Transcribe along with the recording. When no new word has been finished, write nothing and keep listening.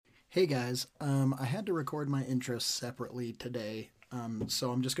Hey guys, I had to record my intro separately today,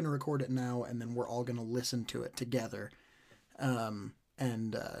 so I'm just going to record it now, and then we're all going to listen to it together. So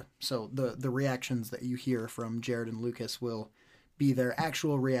the reactions that you hear from Jared and Lucas will be their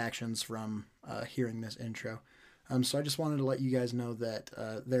actual reactions from hearing this intro. So I just wanted to let you guys know that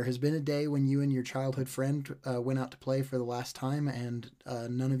there has been a day when you and your childhood friend went out to play for the last time, and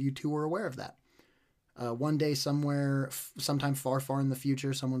none of you two were aware of that. One day somewhere, sometime far, far in the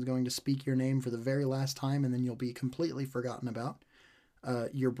future, someone's going to speak your name for the very last time, and then you'll be completely forgotten about.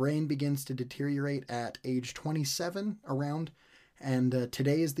 Your brain begins to deteriorate at age 27, around, and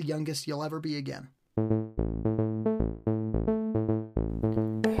today is the youngest you'll ever be again.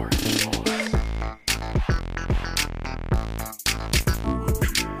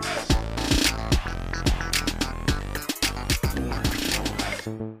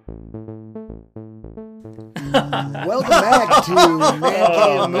 Welcome back to Man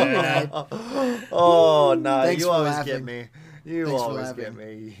Cave Movie Night. Oh, no, Thanks you for always laughing. get me. You Thanks for always get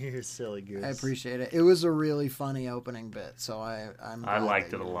laughing. me. You silly goose. I appreciate it. It was a really funny opening bit, so I'm I glad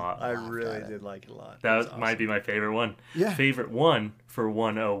liked that it a you lot. I laughed really at it. did like it a lot. That might be my favorite one. Yeah. Favorite one for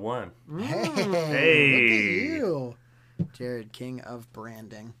 101. Hey, look Hey. at you, Jared, king of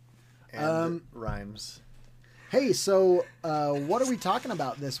branding. And rhymes. Hey, so what are we talking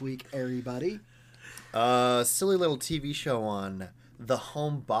about this week, everybody? Silly little TV show on the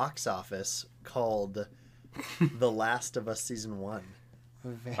home box office called The Last of Us Season 1.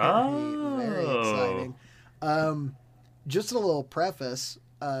 Very, Oh. very exciting. Just a little preface.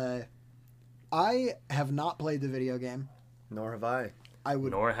 I have not played the video game. Nor have I.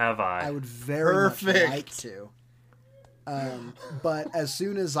 Nor have I. I would very much Perfect. like to. But as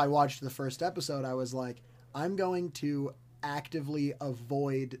soon as I watched the first episode, I was like, I'm going to actively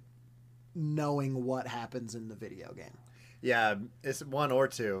avoid knowing what happens in the video game. Yeah, it's 1 or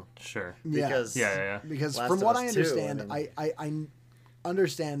 2. Sure. Because Yeah. Because Last from of what Us I 2, understand, I I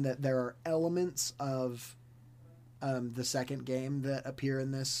understand that there are elements of the second game that appear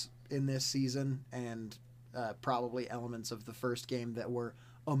in this season, and probably elements of the first game that were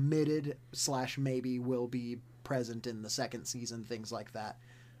omitted / maybe will be present in the second season, things like that.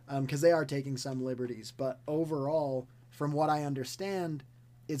 Because they are taking some liberties. But overall, from what I understand,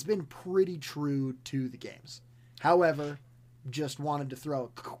 it's been pretty true to the games. However, just wanted to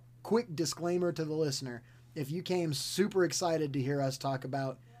throw a quick disclaimer to the listener. If you came super excited to hear us talk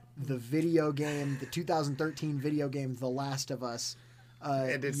about the video game, the 2013 video game, The Last of Us,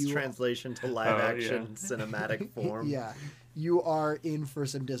 and its translation to live action cinematic form. Yeah, you are in for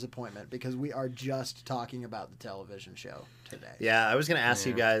some disappointment because we are just talking about the television show today. Yeah, I was going to ask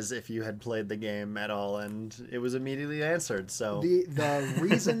you guys if you had played the game at all, and it was immediately answered. So The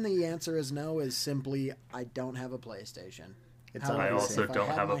reason the answer is no is simply I don't have a PlayStation. It's However, I also if don't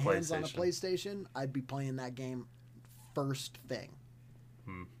I had have a my hands on a PlayStation. PlayStation, I'd be playing that game first thing.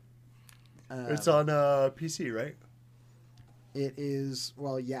 it's on PC, right? It is,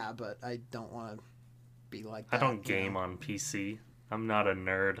 well, yeah, but I don't want to be like that. I don't you know? game on PC. I'm not a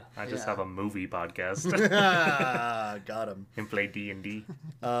nerd. I just Yeah. have a movie podcast Got him. and play D&D.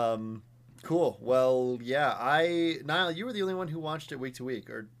 Cool. Well, yeah. Niall, you were the only one who watched it week to week,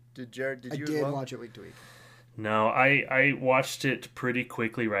 or did Jared? Did I you? did as well? watch it week to week. No, I watched it pretty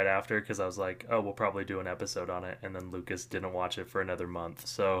quickly right after because I was like, oh, we'll probably do an episode on it. And then Lucas didn't watch it for another month.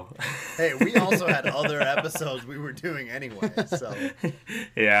 So, Hey, we also had other episodes we were doing anyway. So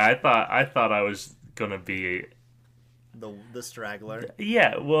yeah, I thought I was going to be. the straggler.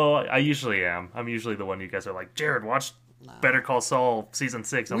 Yeah, well, I usually am. I'm usually the one you guys are like, Jared, watch Better Call Saul season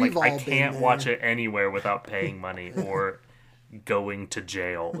 6. I'm We've like, all I been can't there. watch it anywhere without paying money or going to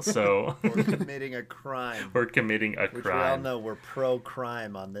jail. So Or committing a crime. we're committing a Which we all crime. know we're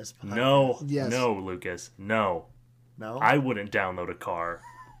pro-crime on this podcast. No, Yes. no, Lucas, no. No? I wouldn't download a car.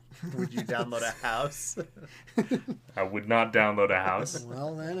 Would you download a house? I would not download a house.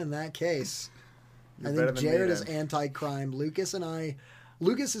 Well, then, in that case, I better think than me, Jared is then. anti-crime. Lucas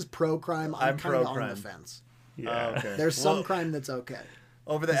is pro-crime. I'm I'm kind of on pro-crime. the fence. Yeah. Oh, okay. There's some Well, crime that's okay.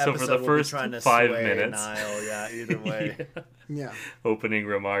 over the So for episode, the we'll first be trying to 5 sway minutes. Niall, yeah, either way. Yeah. Yeah. Opening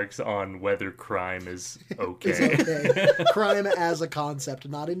remarks on whether crime is It's okay. okay. Crime as a concept,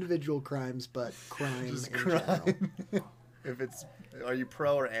 not individual crimes, but crime Just in general. crime. Are you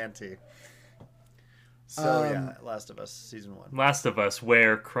pro or anti? So yeah, Last of Us season 1 Last of Us,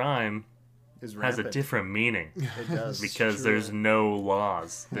 where crime is has rampant. a different meaning It does. because true. there's no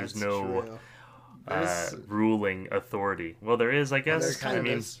laws. There's That's no true. There's- ruling authority. Well, there is, I guess. there kind I of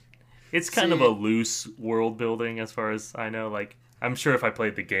mean, is. it's kind of See- a loose world building as far as I know. Like, I'm sure if I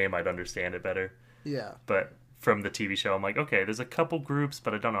played the game, I'd understand it better. Yeah. But from the TV show. I'm like, okay, there's a couple groups,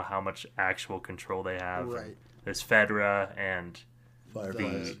 but I don't know how much actual control they have. Right. And there's Fedra and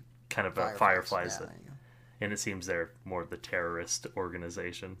Fireflies. the kind of Fireflies that, and it seems they're more of the terrorist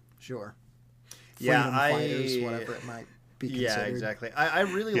organization. Sure. Yeah, Freedom fighters, whatever it might be considered. Yeah, exactly. I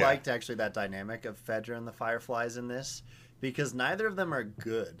really liked actually that dynamic of Fedra and the Fireflies in this, because neither of them are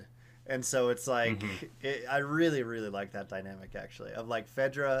good. And so it's like, I really, really like that dynamic, actually, of like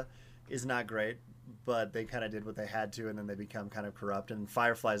Fedra is not great, but they kind of did what they had to, and then they become kind of corrupt. And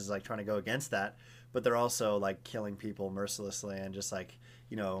Fireflies is like trying to go against that, but they're also like killing people mercilessly and just like,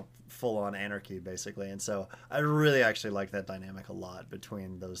 you know, full on anarchy, basically. And so I really actually like that dynamic a lot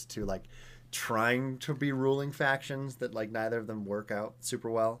between those two, like trying to be ruling factions that like neither of them work out super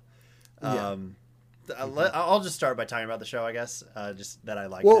well. I'll just start by talking about the show, I guess. Just that I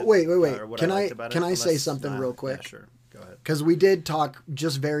liked. Well, it, wait. Can I say Unless something not, real quick? Yeah, sure. Go ahead. Because we did talk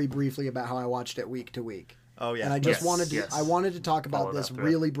just very briefly about how I watched it week to week. Oh yeah. And I just Yes. wanted to talk about Follow this that thread.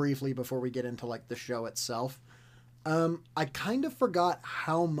 really briefly before we get into like the show itself. I kind of forgot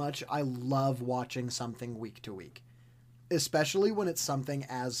how much I love watching something week to week, especially when it's something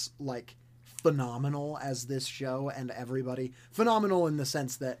as like phenomenal as this show, and everybody phenomenal in the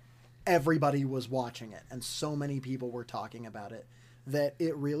sense that everybody was watching it and so many people were talking about it, that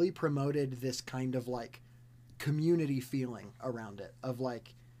it really promoted this kind of like community feeling around it, of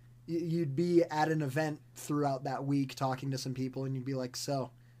like you'd be at an event throughout that week talking to some people and you'd be like,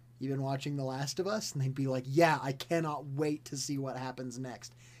 so you've been watching The Last of Us? And they'd be like, yeah, I cannot wait to see what happens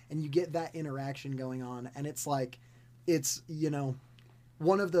next. And you get that interaction going on, and it's like, it's, you know,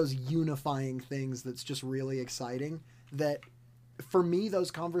 one of those unifying things that's just really exciting, that for me,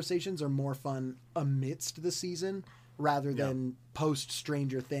 those conversations are more fun amidst the season rather than post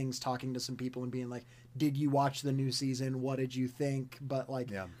Stranger Things, talking to some people and being like, did you watch the new season? What did you think? But like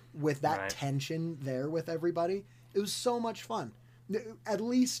with that tension there with everybody, it was so much fun. At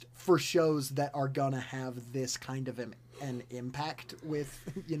least for shows that are going to have this kind of an impact with,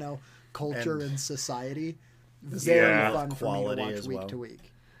 you know, culture and society. Very fun for me to watch week to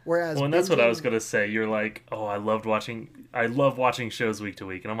week. Whereas, well, and that's what I was gonna say. You're like, oh, I love watching shows week to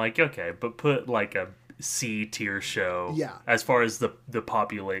week, and I'm like, okay, but put like a C tier show, as far as the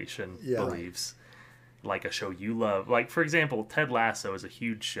population believes, like a show you love. Like for example, Ted Lasso is a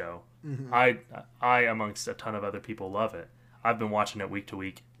huge show. Mm-hmm. I amongst a ton of other people love it. I've been watching it week to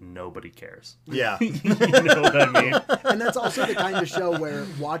week. Nobody cares. Yeah. You know what I mean? And that's also the kind of show where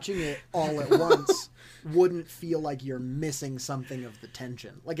watching it all at once wouldn't feel like you're missing something of the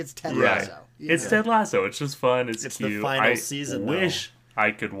tension. Like it's Ted Lasso. It's Ted Lasso. It's just fun. It's cute. The final season. I wish I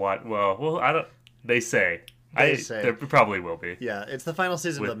could watch. Well, I don't. They say. There probably will be. Yeah, it's the final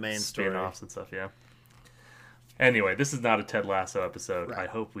season with of the main story. Spin-offs and stuff. Yeah. Anyway, this is not a Ted Lasso episode. Right.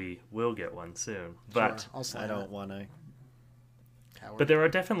 I hope we will get one soon. But sure, I don't want to. But there are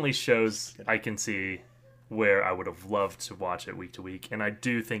definitely shows I can see where I would have loved to watch it week to week, and I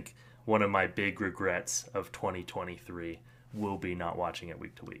do think one of my big regrets of 2023 will be not watching it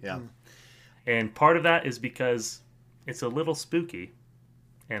week to week. Yeah. And part of that is because it's a little spooky,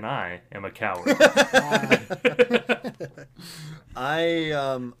 and I am a coward.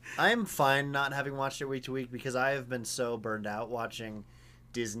 I'm fine not having watched it week to week, because I have been so burned out watching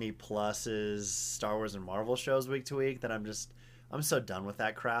Disney Plus's Star Wars and Marvel shows week to week that I'm so done with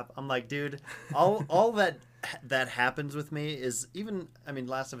that crap. I'm like, dude, all that happens with me is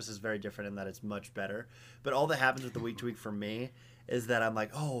Last of Us is very different in that it's much better, but all that happens with the week to week for me is that I'm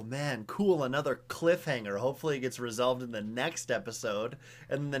like, oh man, cool, another cliffhanger. Hopefully it gets resolved in the next episode,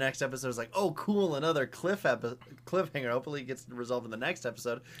 and then the next episode is like, oh cool, another cliffhanger. Hopefully it gets resolved in the next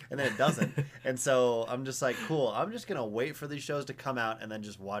episode, and then it doesn't. And so I'm just like, cool, I'm just gonna wait for these shows to come out and then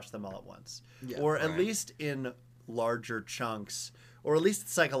just watch them all at once, or at least in larger chunks, or at least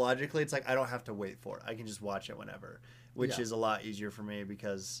psychologically it's like I don't have to wait for it. I can just watch it whenever, which is a lot easier for me,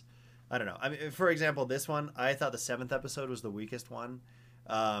 because I don't know. I mean, for example, this one, I thought the 7th episode was the weakest one,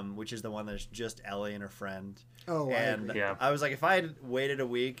 which is the one that's just Ellie and her friend. I was like, if I had waited a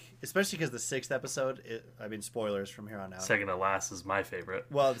week, especially because the 6th episode, spoilers from here on out. Second to last is my favorite.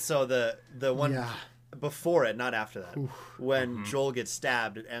 Well, so the one before it, not after that, when Joel gets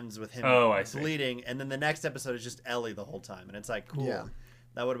stabbed, it ends with him bleeding, and then the next episode is just Ellie the whole time, and it's like, cool. Yeah.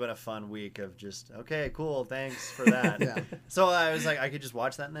 That would have been a fun week of just, okay, cool, thanks for that. So I was like, I could just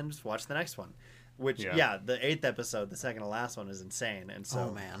watch that and then just watch the next one. Which, the 8th episode, the second to last one, is insane. And so,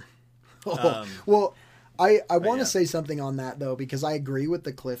 oh, man. Well, I want to say something on that, though, because I agree with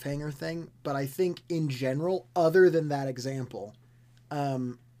the cliffhanger thing, but I think in general, other than that example,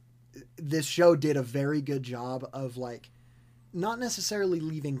 this show did a very good job of, like, not necessarily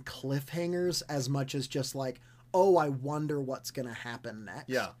leaving cliffhangers as much as just like, oh, I wonder what's going to happen next.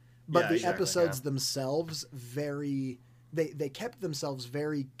 Yeah. But the episodes themselves they kept themselves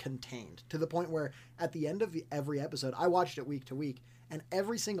very contained to the point where at the end of every episode, I watched it week to week, and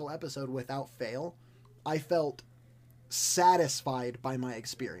every single episode without fail, I felt satisfied by my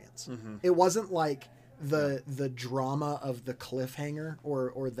experience. Mm-hmm. It wasn't like the drama of the cliffhanger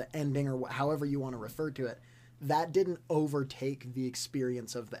or the ending or however you want to refer to it. That didn't overtake the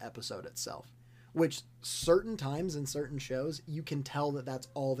experience of the episode itself, which certain times in certain shows, you can tell that that's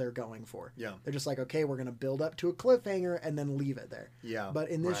all they're going for. Yeah. They're just like, okay, we're going to build up to a cliffhanger and then leave it there. Yeah. But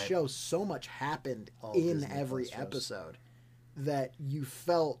in this show, so much happened in every episode that you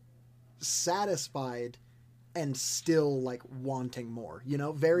felt satisfied and still like wanting more, you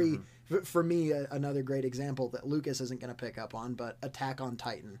know, very, for me, another great example that Lucas isn't going to pick up on, but Attack on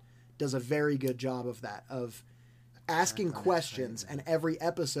Titan does a very good job of that, of asking questions and every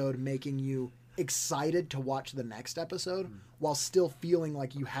episode making you excited to watch the next episode while still feeling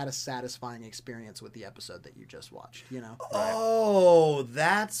like you had a satisfying experience with the episode that you just watched, you know? Oh,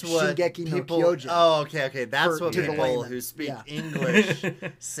 that's what Shingeki people... no Kyojin. Oh, okay. That's what people who speak Yeah. English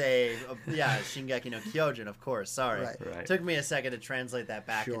say. Yeah, Shingeki no Kyojin, of course. Sorry. Right. Took me a second to translate that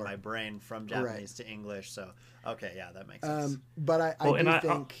back in my brain from Japanese to English, so... Okay, yeah, that makes sense. But I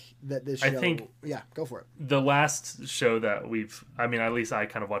think that this show... I think, yeah, go for it. The last show that at least I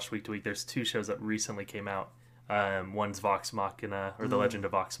kind of watched week to week, there's 2 shows that recently came out. One's Vox Machina, or The Legend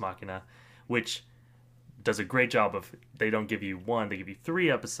of Vox Machina, which does a great job of, they don't give you 1, they give you 3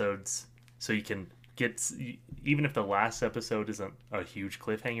 episodes, so you can get, even if the last episode isn't a huge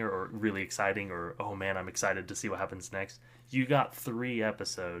cliffhanger or really exciting, or, oh man, I'm excited to see what happens next, you got 3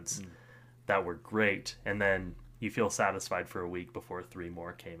 episodes that were great, and then you feel satisfied for a week before 3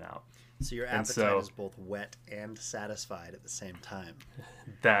 more came out. So your appetite is both wet and satisfied at the same time.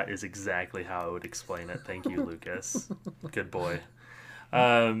 That is exactly how I would explain it. Thank you, Lucas. Good boy.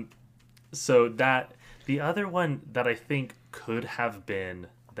 So that, the other one that I think could have been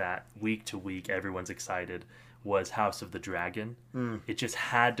that week to week everyone's excited was House of the Dragon. It just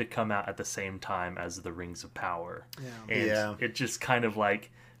had to come out at the same time as The Rings of Power. And it just kind of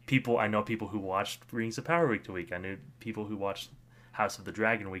like... I know people who watched Rings of Power week to week. I knew people who watched House of the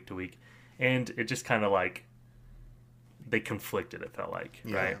Dragon week to week. And it just kind of like, they conflicted, it felt like,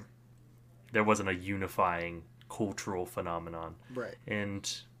 right? There wasn't a unifying cultural phenomenon. Right. And,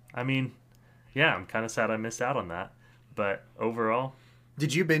 I mean, yeah, I'm kind of sad I missed out on that. But overall...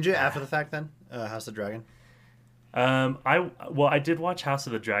 Did you binge it after the fact then? House of the Dragon? I did watch House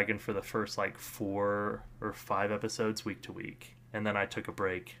of the Dragon for the first like 4 or 5 episodes week to week. And then I took a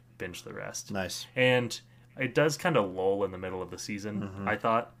break, binged the rest. Nice. And it does kind of lull in the middle of the season, I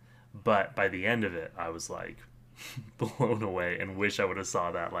thought. But by the end of it, I was like blown away and wish I would have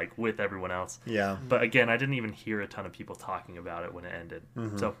saw that like with everyone else. Yeah. But again, I didn't even hear a ton of people talking about it when it ended.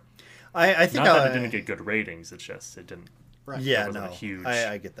 So I think not that it didn't get good ratings. It's just it didn't. Right. Yeah, it wasn't a huge.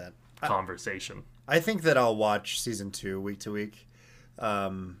 I get that conversation. I think that I'll watch season 2 week to week.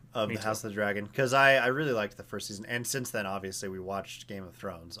 Of the House of the Dragon, because I really liked the first season, and since then obviously we watched Game of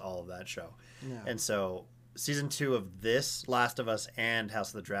Thrones, all of that show, and so season 2 of this, Last of Us and House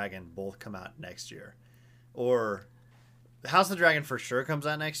of the Dragon both come out next year, or House of the Dragon for sure comes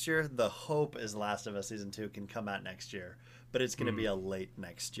out next year. The hope is Last of Us season 2 can come out next year, but it's going to be a late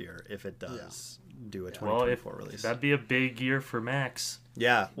next year if it does do a 2024 release. That'd be a big year for Max.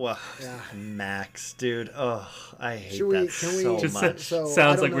 Yeah, well, Max, dude. Oh, I hate that so much.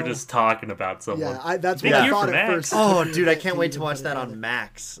 Sounds like we're just talking about someone. Yeah, that's what I thought at first. Oh, dude, I can't wait to watch that on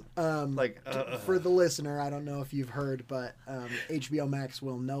Max. For the listener, I don't know if you've heard, but HBO Max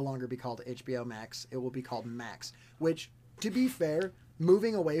will no longer be called HBO Max. It will be called Max, which, to be fair,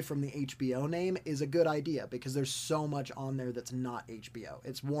 moving away from the HBO name is a good idea because there's so much on there that's not HBO.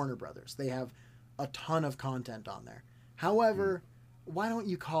 It's Warner Brothers. They have a ton of content on there. However, why don't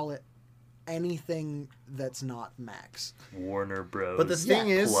you call it anything that's not Max? Warner Bros. But the thing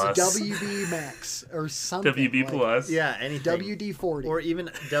is, WB Max or something. WB like, Plus. Yeah, anything. WD-40. Or even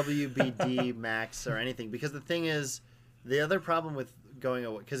WBD Max or anything. Because the thing is, the other problem with going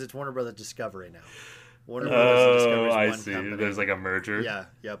away, because it's Warner Brothers Discovery now. Warner Brothers Discovery is one see. company. There's like a merger. Yeah,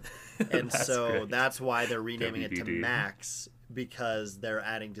 yep. And that's why they're renaming it to Max, because they're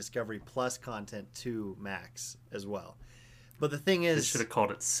adding Discovery Plus content to Max as well. But the thing is... They should have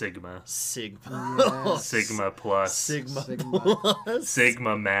called it Sigma. Yes. Sigma Plus. Sigma Plus.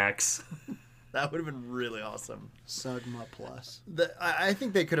 Sigma Max. That would have been really awesome. Sigma Plus. I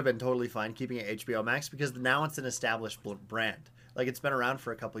think they could have been totally fine keeping it HBO Max because now it's an established brand. Like, it's been around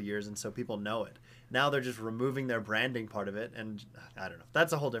for a couple of years, and so people know it. Now they're just removing their branding part of it, and I don't know.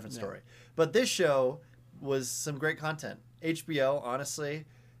 That's a whole different story. But this show, was some great content. HBO, honestly,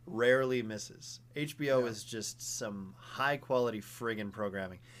 rarely misses. HBO is just some high quality friggin'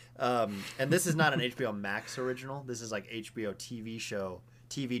 programming. And this is not an HBO Max original. This is like HBO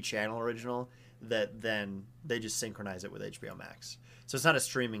TV channel original that then they just synchronize it with HBO Max. So it's not a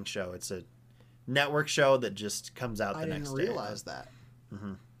streaming show. It's a network show that just comes out the next day. I didn't realize that.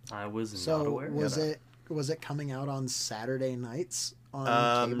 Mm-hmm. I was not aware. Was it coming out on Saturday nights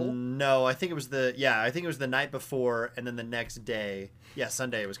on cable? No, I think it was the night before, and then the next day. Yeah,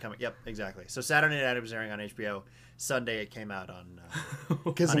 Sunday it was coming. Yep, exactly. So Saturday night it was airing on HBO. Sunday it came out on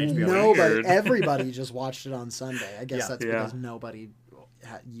because everybody just watched it on Sunday. I guess that's because nobody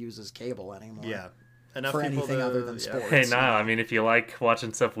uses cable anymore. Yeah. Enough for anything other than sports. Hey, no, I mean, if you like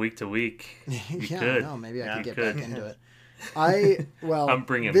watching stuff week to week, you could. No, maybe I could get back into it. I'm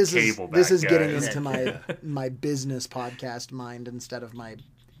bringing cable back. This is getting into my business podcast mind instead of my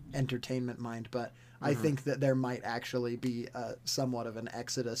entertainment mind, but I think that there might actually be somewhat of an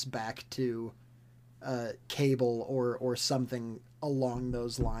exodus back to cable or something along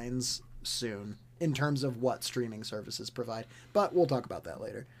those lines soon in terms of what streaming services provide. But we'll talk about that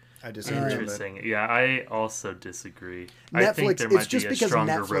later. I disagree. Interesting. Yeah, I also disagree. Netflix, I think there might be a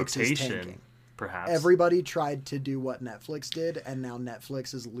stronger rotation. Perhaps. Everybody tried to do what Netflix did, and now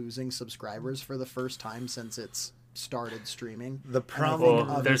Netflix is losing subscribers for the first time since it's started streaming. The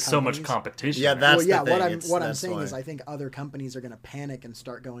problem, there's so much competition. Yeah, that's the thing. What I'm saying is I think other companies are going to panic and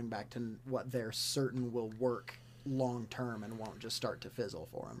start going back to what they're certain will work long term and won't just start to fizzle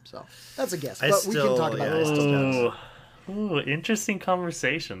for them. So that's a guess, but we can talk about this. Ooh, interesting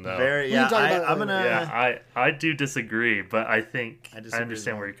conversation though. I do disagree, but I think I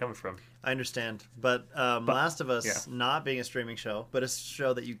understand where you're coming from. I understand, but Last of Us not being a streaming show, but a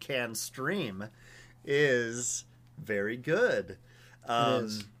show that you can stream, is very good. It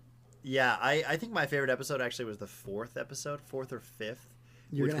is. Yeah, I think my favorite episode actually was the fourth or fifth.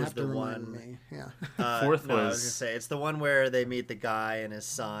 You're gonna have to remind me. Yeah. Fourth I was gonna say it's the one where they meet the guy and his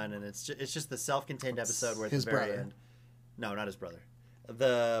son, and it's just the self-contained episode where at the very end. No, not his brother.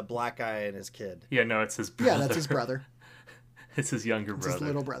 The black guy and his kid. Yeah, no, it's his brother. Yeah, that's his brother. It's his younger brother. His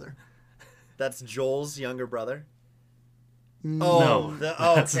little brother. That's Joel's younger brother? No.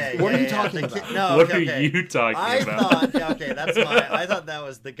 Okay. What are you talking about? What are you talking about? I thought that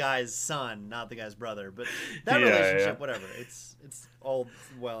was the guy's son, not the guy's brother. But that relationship, whatever. It's all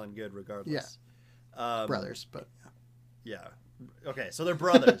well and good regardless. Yeah. Brothers, but... Yeah. Okay, so they're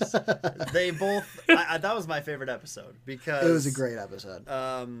brothers. They both... that was my favorite episode because... It was a great episode.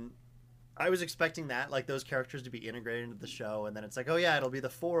 I was expecting that, like those characters to be integrated into the show, and then it's like, oh yeah, it'll be the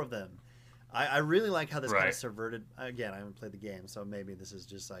four of them. I really like how this kind of subverted... Again, I haven't played the game, so maybe this is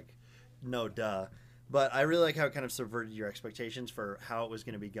just like, no duh. But I really like how it kind of subverted your expectations for how it was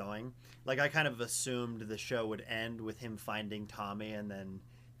going to be going. Like, I kind of assumed the show would end with him finding Tommy, and then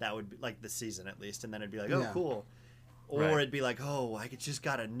that would be, like, the season at least, and then it'd be like, oh, cool. Or it'd be like, oh, I just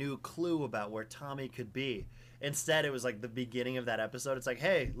got a new clue about where Tommy could be. Instead, it was like the beginning of that episode. It's like,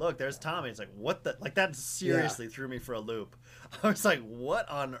 hey, look, there's Tommy. It's like, what the... Like, that seriously threw me for a loop. I was like, what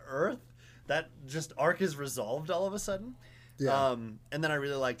on earth? That just arc is resolved all of a sudden. Yeah. And then I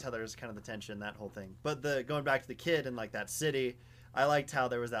really liked how there was kind of the tension, that whole thing. But going back to the kid and like that city, I liked how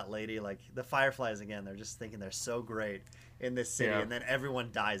there was that lady, like the Fireflies again. They're just thinking they're so great in this city, and then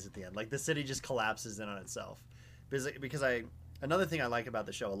everyone dies at the end. Like the city just collapses in on itself. Because another thing I like about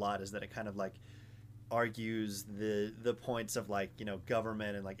the show a lot is that it kind of like argues the points of like, you know,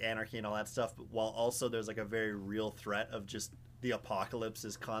 government and like anarchy and all that stuff, but while also there's like a very real threat of just the apocalypse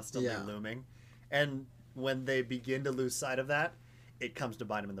is constantly looming. And when they begin to lose sight of that, it comes to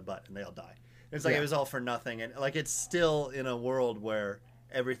bite them in the butt and they all die. It's like it was all for nothing. And like it's still in a world where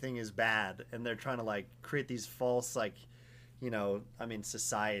everything is bad and they're trying to like create these false like, you know, I mean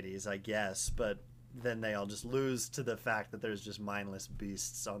societies, I guess, but then they all just lose to the fact that there's just mindless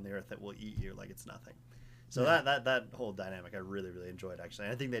beasts on the earth that will eat you like it's nothing. So that whole dynamic I really, really enjoyed actually.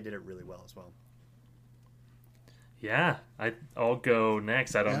 And I think they did it really well as well. Yeah, I'll go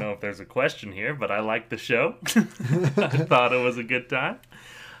next. I don't know if there's a question here, but I liked the show. I thought it was a good time.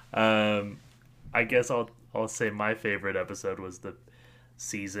 I guess I'll say my favorite episode was the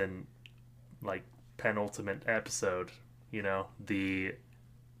season, like, penultimate episode. You know, the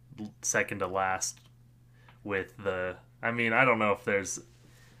second to last with the... I mean, I don't know if there's...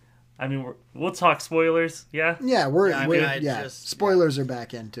 I mean, we'll talk spoilers, yeah? Yeah, spoilers are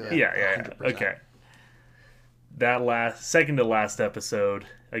back into it. Yeah, okay. That second to last episode,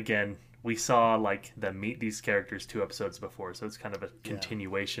 again, we saw like them meet these characters 2 episodes before, so it's kind of a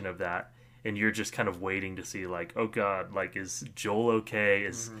continuation of that, and you're just kind of waiting to see like, oh god, like is Joel okay?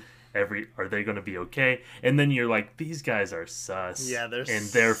 Are they going to be okay? And then you're like, these guys are sus. Yeah,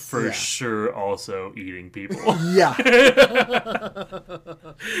 they're for sure also eating people. Yeah.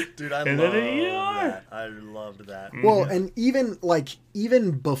 Dude, I love that. I loved that. Well, and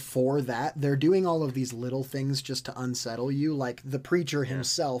even before that, they're doing all of these little things just to unsettle you. Like the preacher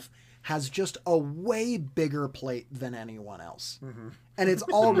himself has just a way bigger plate than anyone else. Mm-hmm. And it's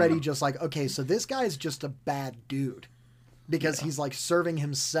already just like, okay, so this guy's just a bad dude. Because he's like serving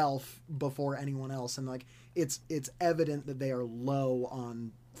himself before anyone else, and like it's evident that they are low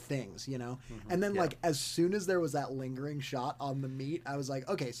on things, you know. Mm-hmm. And then like as soon as there was that lingering shot on the meat, I was like,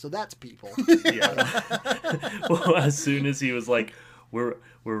 okay, so that's people. Well, as soon as he was like, we're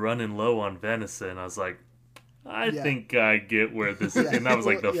running low on venison, I was like, I think I get where this is. And that was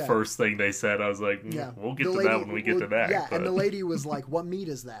like the first thing they said. I was like, we'll get to that when we get to that. Yeah, and the lady was like, what meat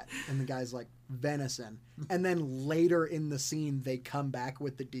is that? And the guy's like, venison. And then later in the scene, they come back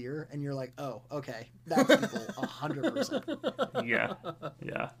with the deer, and you're like, oh, okay. That's people 100%.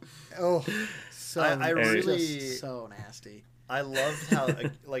 Yeah. Oh, so I really... so nasty. I loved how,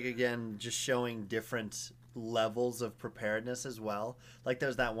 like, again, just showing different levels of preparedness as well. Like,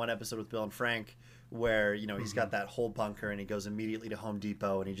 there's that one episode with Bill and Frank where, you know, he's got that whole bunker and he goes immediately to Home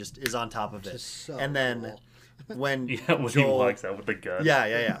Depot and he just is on top of it. So and then when when he walks out with the gun.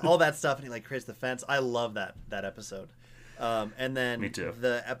 Yeah. All that stuff, and he like creates the fence. I love that episode. And then Me too.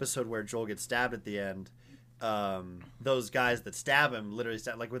 The episode where Joel gets stabbed at the end, those guys that stab him literally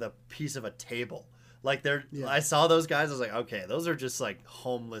stab like with a piece of a table. Like I saw those guys. I was like, okay, those are just like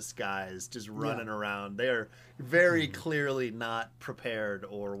homeless guys just running around. They are very clearly not prepared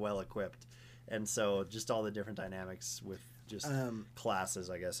or well equipped. And so just all the different dynamics with just classes,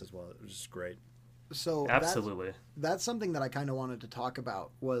 I guess, as well. It was just great. So absolutely, that's something that I kind of wanted to talk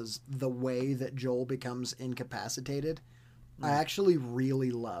about was the way that Joel becomes incapacitated. I actually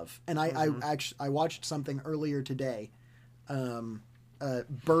really love, and I watched something earlier today. Eddie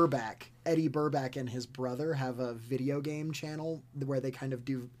Burback and his brother have a video game channel where they kind of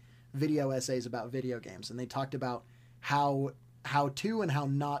do video essays about video games, and they talked about how to and how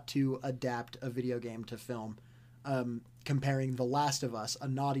not to adapt a video game to film, comparing The Last of Us, a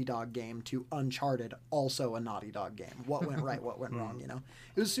Naughty Dog game, to Uncharted, also a Naughty Dog game. What went right, what went wrong, you know?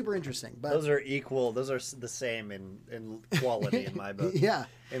 It was super interesting. But those are equal. Those are the same in quality in my book. Yeah.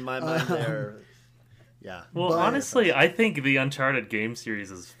 In my mind, they're... Yeah. Well, honestly, I think the Uncharted game series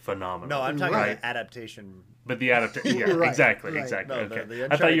is phenomenal. No, I'm talking about adaptation. But the adaptation... Yeah, Right, exactly. right. Okay.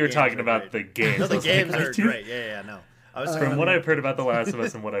 The I thought you were Uncharted talking games about are the great. games. No, the games like, are great. Yeah, no. From what I've heard about The Last of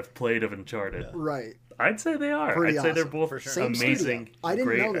Us and what I've played of Uncharted, right. I'd say they are. Pretty I'd say they're awesome. both For sure. Same amazing. studio. I didn't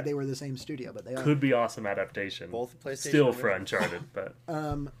great, know that they were the same studio, but they are. Could be awesome adaptation. Both PlayStation Still for originals. Uncharted, but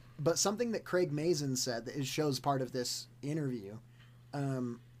But something that Craig Mazin said that shows part of this interview,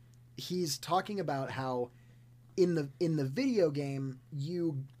 he's talking about how in the video game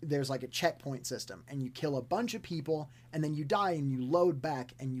there's like a checkpoint system, and you kill a bunch of people, and then you die and you load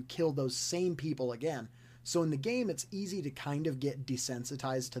back and you kill those same people again. So in the game, it's easy to kind of get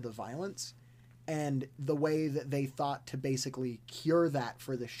desensitized to the violence, and the way that they thought to basically cure that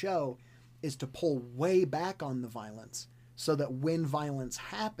for the show is to pull way back on the violence, so that when violence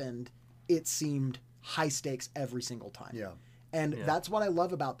happened, it seemed high stakes every single time. Yeah. And that's what I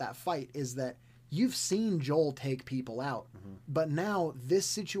love about that fight, is that you've seen Joel take people out, but now this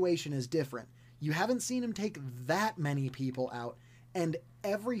situation is different. You haven't seen him take that many people out, and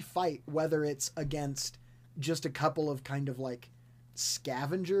every fight, whether it's against just a couple of kind of like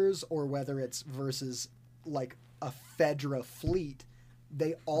scavengers or whether it's versus like a Fedra fleet,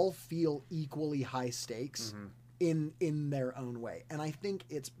 they all feel equally high stakes in their own way. And I think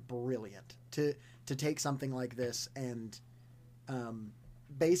it's brilliant to take something like this and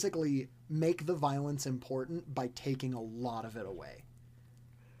basically make the violence important by taking a lot of it away.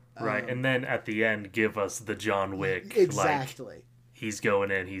 right. And then at the end, give us the John Wick. Exactly. Like, he's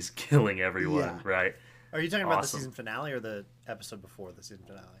going in, he's killing everyone. Yeah. Right. Are you talking about the season finale or the episode before the season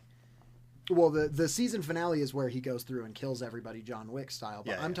finale? Well, the season finale is where he goes through and kills everybody John Wick style,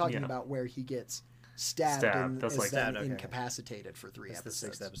 but I'm talking about where he gets stabbed. And That's is like then stabbed, okay. incapacitated for 3 episodes. The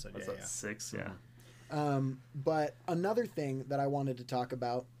sixth episode. What's Yeah, that, yeah. 6? Yeah. But another thing that I wanted to talk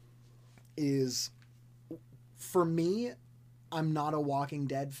about is, for me, I'm not a Walking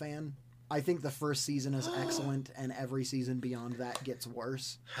Dead fan. I think the first season is excellent, and every season beyond that gets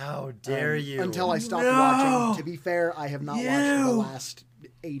worse. How dare you? Until I stopped watching. To be fair, I have not watched the last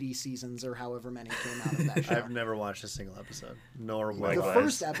 80 seasons or however many came out of that show. I've never watched a single episode, nor will The I.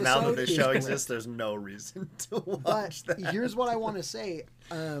 first episode Now that this is show great. exists, there's no reason to But watch that. here's what I want to say.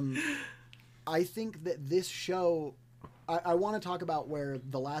 I think that this show I want to talk about where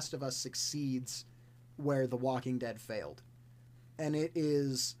The Last of Us succeeds where The Walking Dead failed. And it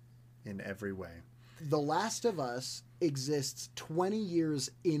is... in every way. The Last of Us exists 20 years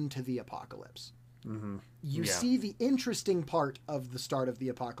into the apocalypse. Mm-hmm. You see the interesting part of the start of the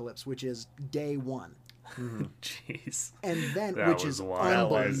apocalypse, which is day one. Mm-hmm. Jeez. And then, that which is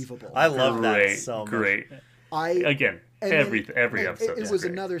unbelievable. I love that so much. Great. Every episode. It was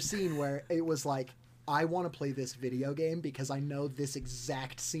another scene where it was like, I want to play this video game because I know this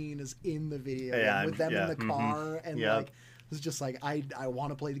exact scene is in the video game with them in the car, and like it's just like I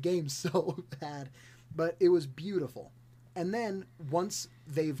want to play the game so bad. But it was beautiful. And then once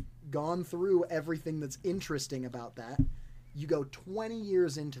they've gone through everything that's interesting about that, you go 20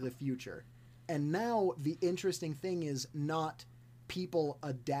 years into the future. And now the interesting thing is not people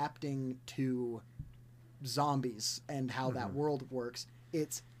adapting to zombies and how that world works.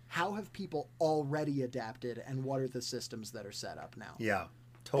 It's how have people already adapted and what are the systems that are set up now? Yeah,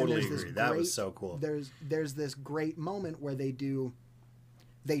 totally agree. That was so cool. There's this great moment where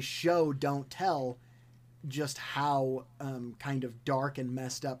they show, don't tell, just how kind of dark and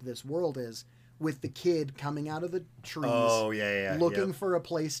messed up this world is, with the kid coming out of the trees, looking for a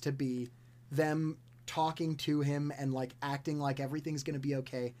place to be, them talking to him and like acting like everything's going to be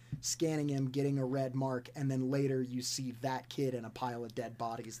okay, scanning him, getting a red mark, and then later you see that kid in a pile of dead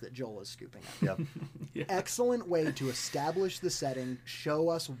bodies that Joel is scooping up. Yep. Excellent way to establish the setting, show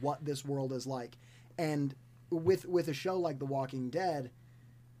us what this world is like. And with a show like The Walking Dead,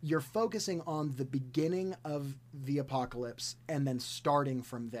 you're focusing on the beginning of the apocalypse and then starting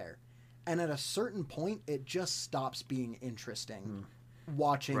from there. And at a certain point, it just stops being interesting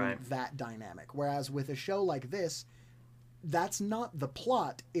watching that dynamic. Whereas with a show like this, that's not the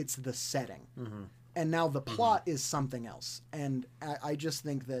plot, it's the setting. Mm-hmm. And now the plot is something else. And I just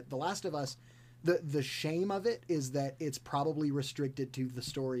think that The Last of Us, the shame of it is that it's probably restricted to the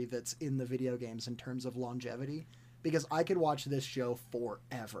story that's in the video games in terms of longevity. Because I could watch this show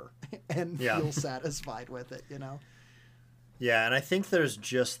forever and feel satisfied with it, you know? Yeah, and I think there's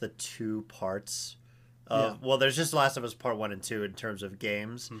just the two parts. Well, there's just Last of Us Part 1 and 2 in terms of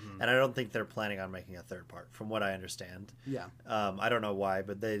games, and I don't think they're planning on making a third part, from what I understand. Yeah. I don't know why,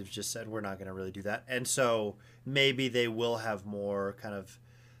 but they've just said we're not going to really do that. And so maybe they will have more kind of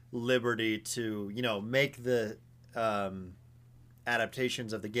liberty to, make the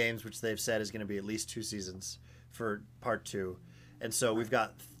adaptations of the games, which they've said is going to be at least 2 seasons for Part 2. And so we've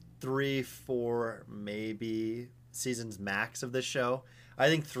got 3, 4, maybe seasons max of this show. I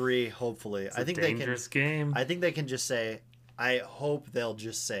think 3, hopefully. It's a dangerous game. I think they can just say, I hope they'll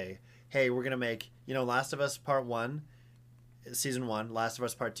just say, hey, we're going to make, Last of Us Part 1, Season 1, Last of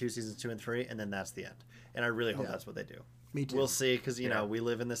Us Part 2, Seasons 2 and 3, and then that's the end. And I really hope that's what they do. Me too. We'll see, because, we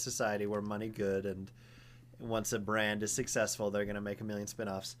live in this society where money good, and once a brand is successful, they're going to make a million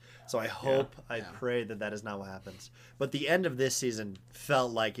spinoffs. So I hope, I pray that is not what happens. But the end of this season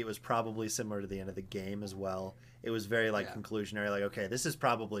felt like it was probably similar to the end of the game as well. It was very conclusionary, like, okay, this is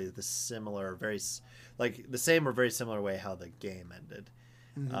probably the similar, the same or very similar way how the game ended,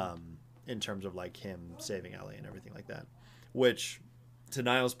 in terms of like him saving Ellie and everything like that. Which, to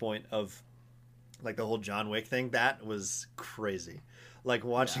Niall's point of like the whole John Wick thing, that was crazy. Like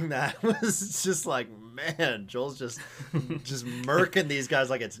watching that was just like, man, Joel's just murking these guys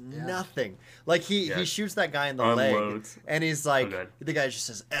like it's nothing. Like he shoots that guy in the leg, and he's like, the guy just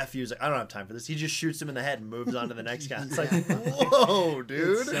says F you. He's like, I don't have time for this. He just shoots him in the head and moves on to the next guy. It's like, whoa,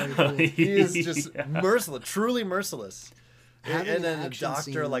 dude. So cool. He is just merciless, truly merciless. And then the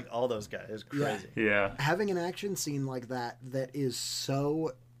doctor, scene, like all those guys, is crazy. Yeah. Having an action scene like that is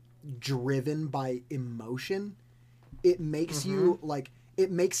so driven by emotion. It makes you it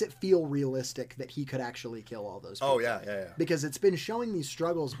makes it feel realistic that he could actually kill all those people. Oh yeah. Because it's been showing these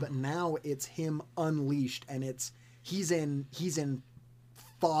struggles, but now it's him unleashed, and he's in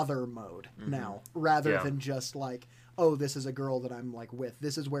father mode now, rather than just like, oh, this is a girl that I'm like with.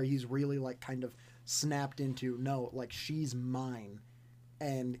 This is where he's really like kind of snapped into, no, like she's mine,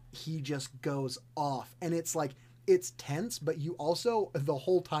 and he just goes off, and it's like it's tense, but you also the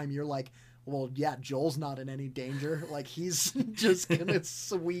whole time you're like, well, yeah, Joel's not in any danger. Like, he's just going to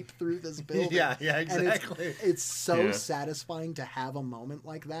sweep through this building. Yeah, exactly. And it's so satisfying to have a moment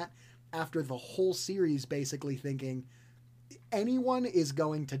like that after the whole series basically thinking anyone is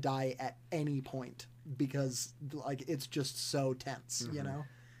going to die at any point because, like, it's just so tense, you know?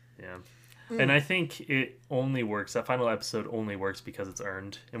 Yeah. And I think it only works, that final episode only works because it's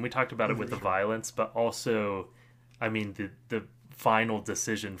earned. And we talked about it with the violence, but also, I mean, the final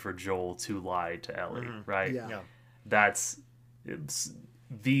decision for Joel to lie to Ellie, right? Yeah. It's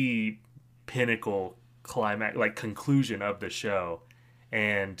the pinnacle climax, like conclusion of the show,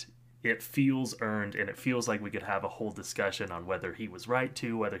 and it feels earned, and it feels like we could have a whole discussion on whether he was right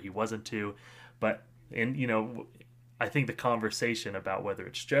to, whether he wasn't to, but I think the conversation about whether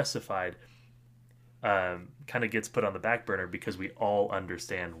it's justified kind of gets put on the back burner because we all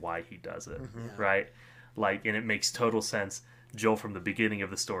understand why he does it, right? Like, and it makes total sense. Joel from the beginning of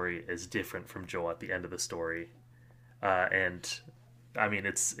the story is different from Joel at the end of the story, and I mean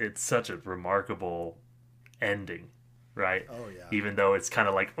it's such a remarkable ending, right? Oh yeah. Even though it's kind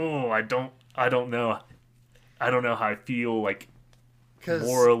of like, oh, I don't know how I feel, like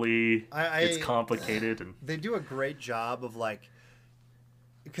morally it's complicated, and they do a great job of like,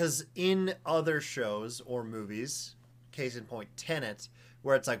 because in other shows or movies, case in point Tenet,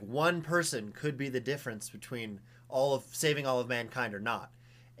 where it's like one person could be the difference between saving all of mankind or not,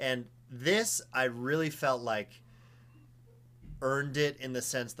 and this I really felt like earned it in the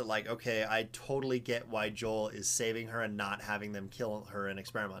sense that, like, okay, I totally get why Joel is saving her and not having them kill her and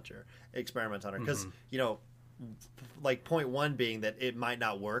experiment on her, because like point one being that it might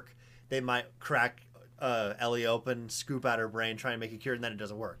not work. They might crack Ellie open, scoop out her brain, try and make a cure, and then it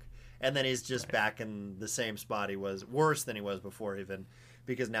doesn't work, and then he's just back in the same spot he was, worse than he was before, even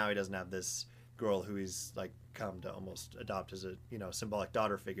because now he doesn't have this girl who he's like come to almost adopt as a symbolic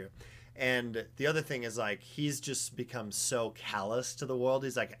daughter figure. And the other thing is, like, he's just become so callous to the world.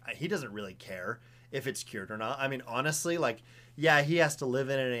 He's like, he doesn't really care if it's cured or not. I mean, honestly, like, yeah, he has to live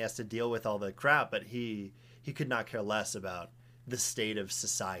in it and he has to deal with all the crap, but he could not care less about the state of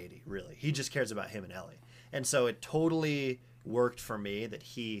society, really. He just cares about him and Ellie. And so it totally worked for me that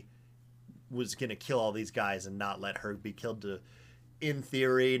he was going to kill all these guys and not let her be killed to, in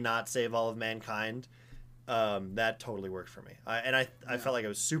theory, not save all of mankind. That totally worked for me. I felt like it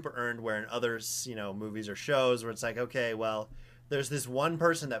was super earned, where in other, movies or shows where it's like, okay, well, there's this one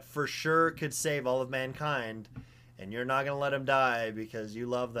person that for sure could save all of mankind, and you're not going to let him die because you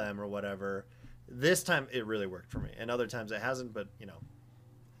love them or whatever. This time it really worked for me. And other times it hasn't, but,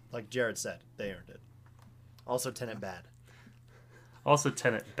 like Jared said, they earned it. Also, Tenet bad.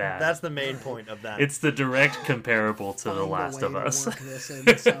 That's the main point of that. It's the direct comparable to The Last of Us. Work this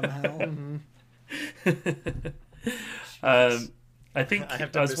in somehow. I think I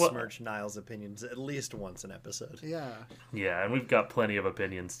have to besmirch Niall's opinions at least once an episode. Yeah, and we've got plenty of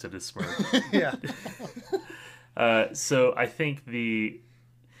opinions to besmirch. Yeah. So I think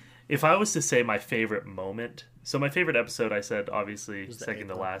if I was to say my favorite moment, so my favorite episode, I said obviously second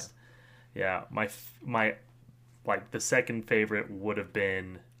to last. Yeah, my like the second favorite would have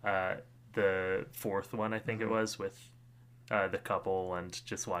been the fourth one, I think it was, with the couple and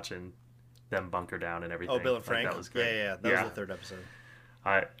just watching them bunker down and everything. Oh, Bill and Frank. That was great. Yeah. That was the third episode.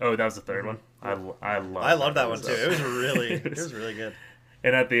 That was the third one. I love that one too. It was really good.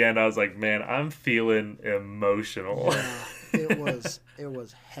 And at the end, I was like, man, I'm feeling emotional. Yeah, it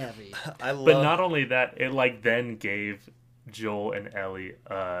was heavy. But not only that, it like then gave Joel and Ellie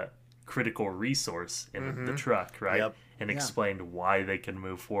a critical resource in the truck, right? Yep. And explained why they can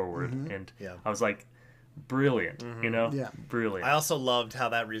move forward. And Yeah. I was like, brilliant, Yeah. Brilliant. I also loved how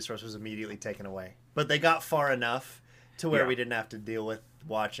that resource was immediately taken away. But they got far enough to where we didn't have to deal with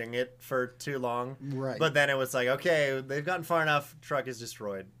watching it for too long. Right. But then it was like, okay, they've gotten far enough, truck is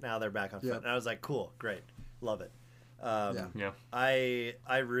destroyed. Now they're back on foot. Yep. And I was like, cool, great. Love it. Yeah.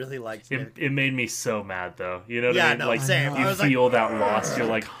 I really liked it. It made me so mad though. You know what I mean? No, like same. you feel that loss. You're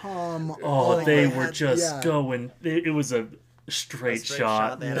like, they were just going. It was a straight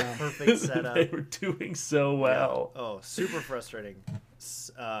shot. They had a perfect setup. They were doing so well. Yeah. Oh, super frustrating.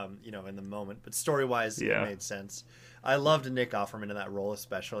 In the moment, but story-wise, it made sense. I loved Nick Offerman in that role,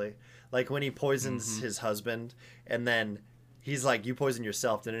 especially like when he poisons his husband, and then he's like, "You poison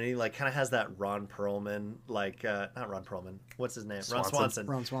yourself," and he like kind of has that Ron Perlman, like not Ron Perlman, what's his name? Ron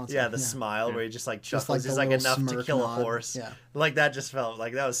Swanson. Yeah, the smile where he just like chuckles. He's like enough to kill a horse. Yeah, like that just felt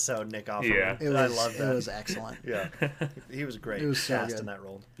like that was so Nick Offerman. Yeah, I loved that. It was excellent. Yeah, he was great. It was so cast good. in that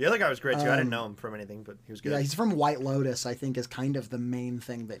role. The other guy was great too. I didn't know him from anything, but he was good. Yeah, he's from White Lotus. I think is kind of the main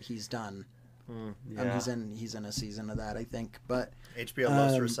thing that he's done. Yeah. He's in a season of that, I think. But HBO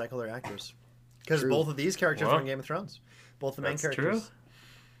loves to recycle their actors because both of these characters were in Game of Thrones. Both the main characters. True.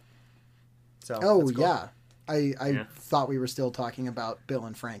 So, cool. Yeah. I thought we were still talking about Bill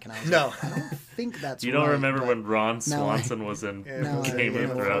and Frank, and I was like, I don't think that's You don't remember when Ron Swanson was in Game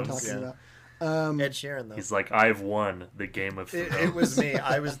of Thrones? Ed Sheeran, though. He's like, I've won the Game of Thrones. It was me.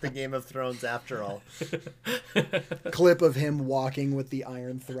 I was the Game of Thrones after all. Clip of him walking with the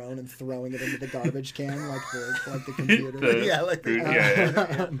Iron Throne and throwing it into the garbage can like the computer.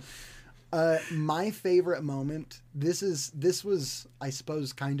 My favorite moment. This was, I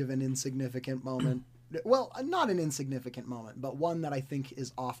suppose, kind of an insignificant moment well, not an insignificant moment, but one that I think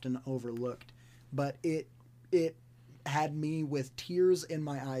is often overlooked. But it had me with tears in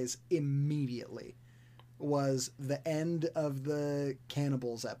my eyes immediately. Was the end of the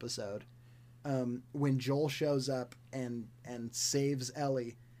Cannibals episode, when Joel shows up and saves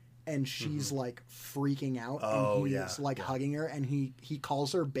Ellie, and she's like freaking out, and he's like hugging her, and he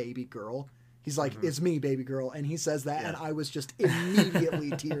calls her baby girl. He's like, "It's me, baby girl," and he says that, and I was just immediately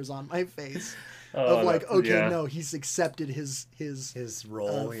tears on my face of like, okay, no, he's accepted his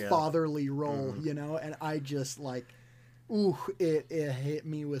role, fatherly role, you know, and I just like, ooh, it hit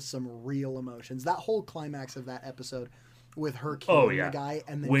me with some real emotions. That whole climax of that episode with her killing the guy,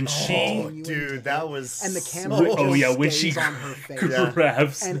 and then when that was, and the camera when she on her face,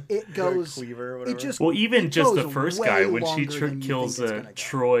 grabs, and it goes, cleaver or whatever. Even just the first guy when she kills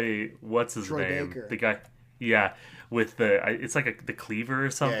Troy, what's his name, Baker. the guy, with it's like the cleaver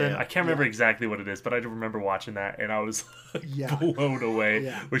or something. I can't remember exactly what it is, but I remember watching that, and I was blown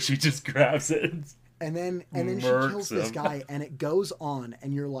away when she just grabs it. And then she kills this guy, and it goes on,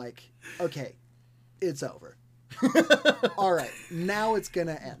 and you're like, okay, it's over. All right, now it's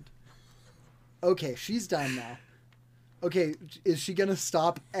gonna end. Okay, she's done now. Okay, is she gonna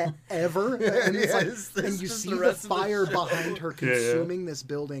stop ever? And, it's like, and you see the fire behind her consuming this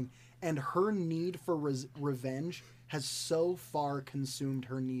building, and her need for revenge has so far consumed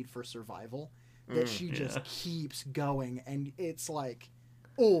her need for survival that she just keeps going, and it's like,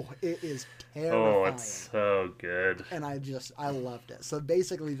 oh, it is terrifying. Oh, it's so good. And I loved it. So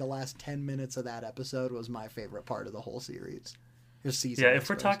basically the last 10 minutes of that episode was my favorite part of the whole series. Season, if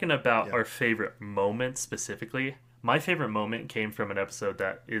we're talking about our favorite moment specifically, my favorite moment came from an episode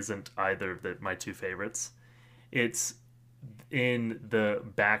that isn't either of my two favorites. It's in the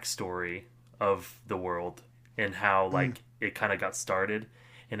backstory of the world and how like it kind of got started.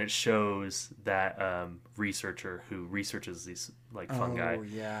 And it shows that researcher who researches these like fungi,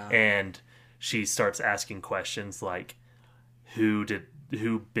 and she starts asking questions like, who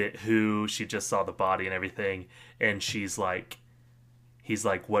bit who? She just saw the body and everything, and he's like,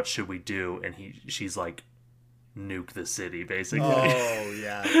 what should we do? And she's like, nuke the city, basically. Oh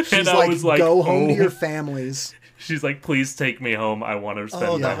yeah. She's like, go home to your families. She's like, please take me home. I want to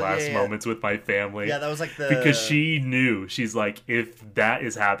spend my last moments with my family. Yeah, that was like because she knew. She's like, if that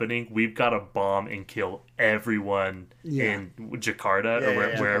is happening, we've got to bomb and kill everyone in Jakarta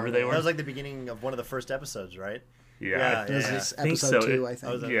or wherever they were. That was like the beginning of one of the first episodes, right? Yeah. It was episode 2, I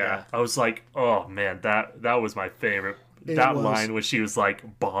think. I was like, oh man, that was my favorite. That line when she was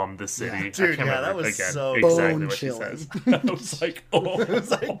like, bomb the city. Yeah. Dude, that was so exactly what she says. I was like, oh. I was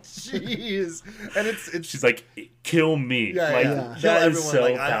like, jeez. And it's she's like, kill me. Kill that everyone. is so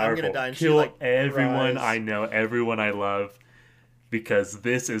like, powerful. I'm gonna die. And kill like, everyone I know, everyone I love, because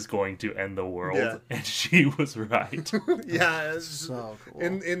this is going to end the world. Yeah. And she was right. It's so cool.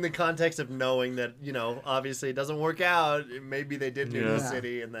 In the context of knowing that, you know, obviously it doesn't work out. Maybe they did nuke the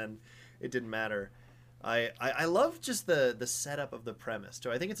city and then it didn't matter. I love just the setup of the premise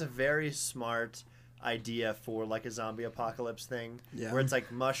too. I think it's a very smart idea for like a zombie apocalypse thing, where it's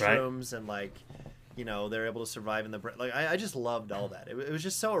like mushrooms and like, you know, they're able to survive in the like. I just loved all that. It was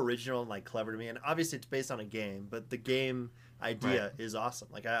just so original and like clever to me. And obviously it's based on a game, but the game idea is awesome.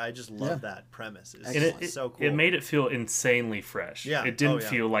 Like I just love that premise. It's so cool. It made it feel insanely fresh. Yeah, it didn't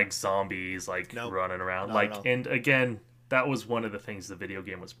feel like zombies like running around. And again, that was one of the things the video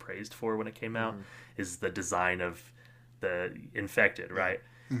game was praised for when it came out, is the design of the infected, right?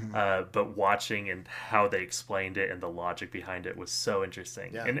 But watching and how they explained it and the logic behind it was so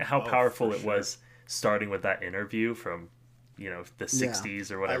interesting. And how powerful it was, starting with that interview from, you know, the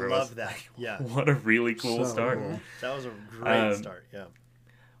 60s or whatever. I love that. Yeah. What a really cool start. Cool. That was a great start,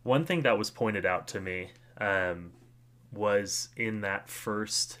 One thing that was pointed out to me was in that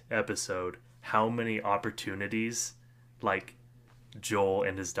first episode, how many opportunities like Joel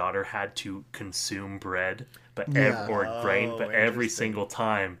and his daughter had to consume bread or grain, but every single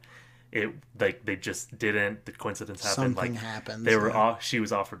time it like they just didn't. The coincidence happened. Something happens. They were she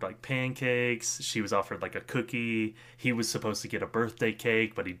was offered like pancakes. She was offered like a cookie. He was supposed to get a birthday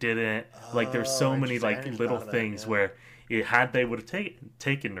cake, but he didn't. Like there's so many like little things where they would have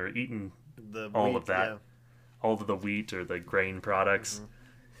taken or eaten all of that, all of the wheat or the grain products.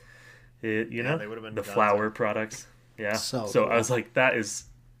 They would have been the flour products. Yeah. So cool. I was like, that is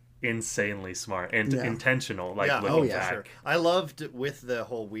insanely smart and intentional. Like, looking back. Sure. I loved with the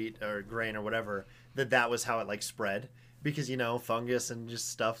whole wheat or grain or whatever that was how it like spread, because, you know, fungus and just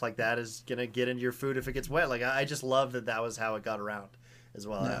stuff like that is gonna get into your food if it gets wet. Like I just love that was how it got around. as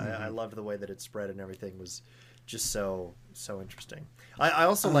well. I loved the way that it spread and everything was just so interesting. I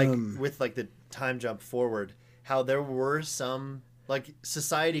also like with like the time jump forward how there were some like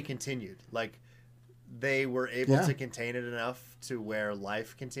society continued, like they were able to contain it enough to where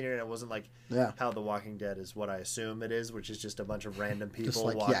life continued. It wasn't like how The Walking Dead is what I assume it is, which is just a bunch of random people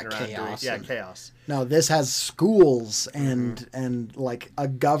like, walking around chaos doing chaos. No, this has schools and like a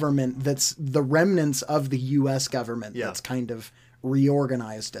government that's the remnants of the U.S. government that's kind of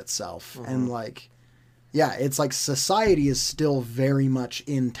reorganized itself. And like, it's like society is still very much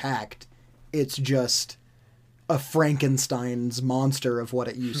intact. It's just a Frankenstein's monster of what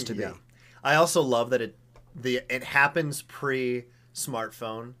it used to be. I also love that it happens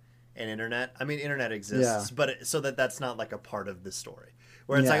pre-smartphone and internet. I mean, internet exists, but so that's not like a part of the story.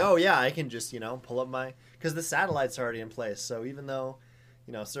 Where it's like, oh yeah, I can just pull up because the satellite's already in place. So even though,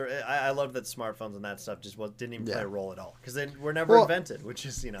 I love that smartphones and that stuff just didn't even play a role at all because they were never invented, which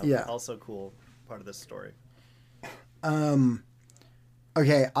is also a cool part of this story.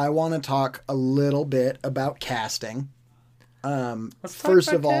 Okay, I want to talk a little bit about casting.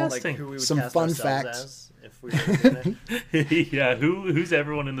 First of all, like who we would some cast fun ourselves facts. as if we were yeah, who's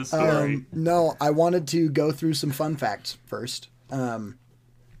everyone in the story? No, I wanted to go through some fun facts first. Fun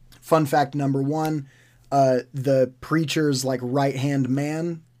fact number 1, the preacher's like right-hand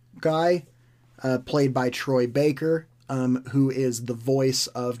man guy, played by Troy Baker, who is the voice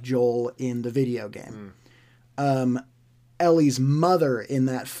of Joel in the video game. Ellie's mother in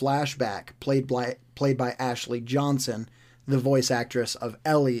that flashback, played by Ashley Johnson, the voice actress of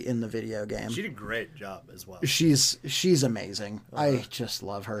Ellie in the video game. She did a great job as well. She's amazing. I just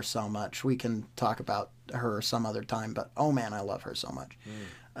love her so much. We can talk about her some other time, but oh man, I love her so much.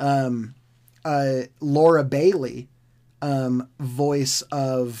 Laura Bailey, voice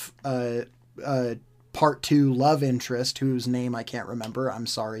of Part 2 love interest, whose name I can't remember. I'm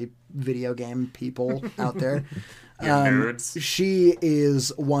sorry, video game people out there. Nerds. She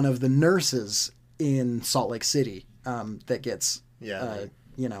is one of the nurses in Salt Lake City that gets,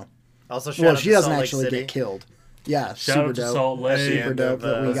 Also, she doesn't actually get killed. Yeah, shout super out to dope. Salt Lake. Super dope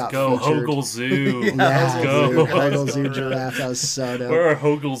that we got go featured. Hogle Zoo. Yeah, Let's go. Hogle Zoo giraffe. That was so dope. We're a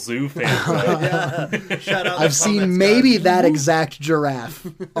Hogle Zoo fans. Shout out I've seen maybe that exact giraffe.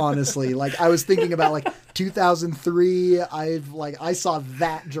 Honestly, like I was thinking about like 2003. I saw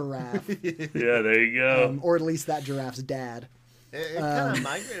that giraffe. Yeah, there you go. Or at least that giraffe's dad. It kind of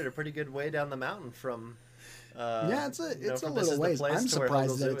migrated a pretty good way down the mountain from. It's a little ways. I'm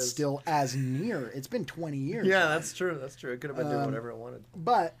surprised that it's still as near. It's been 20 years. Yeah, that's true. That's true. It could have been doing whatever it wanted.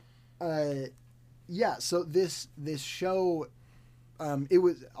 But, so this show, it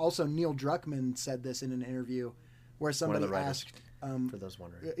was also Neil Druckmann said this in an interview where somebody asked. For those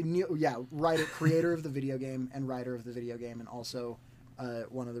wondering. Creator of the video game and writer of the video game, and also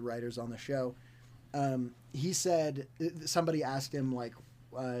one of the writers on the show. He said somebody asked him like.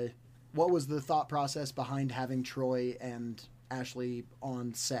 What was the thought process behind having Troy and Ashley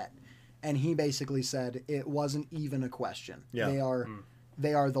on set? And he basically said it wasn't even a question. Yeah.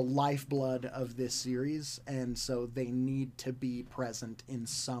 They are the lifeblood of this series, and so they need to be present in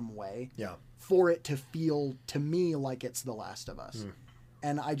some way for it to feel to me like it's The Last of Us.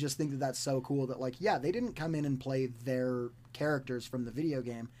 And I just think that that's so cool that they didn't come in and play their characters from the video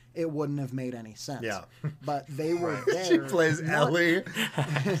game. It wouldn't have made any sense. Yeah. But they were there. She plays Ellie.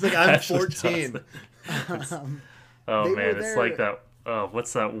 She's like, I'm 14. Oh, man. It's like that.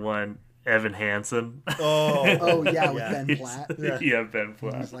 What's that one? Evan Hansen. Oh, yeah, with Ben Platt. Yeah, Ben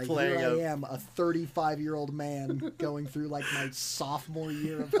Platt. He's like, here I am, a 35-year-old man going through like my sophomore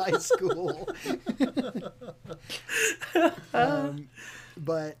year of high school.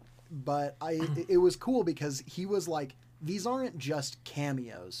 But it was cool because he was like, these aren't just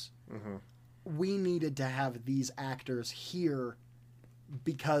cameos. We needed to have these actors here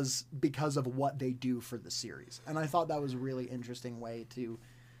because of what they do for the series. And I thought that was a really interesting way to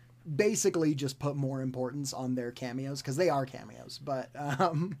basically just put more importance on their cameos, because they are cameos. But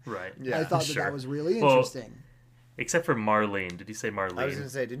right. Yeah, I thought that was really interesting. Except for Marlene. Did you say Marlene? I was going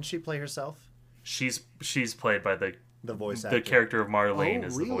to say, didn't she play herself? She's played by the voice actor. The character of Marlene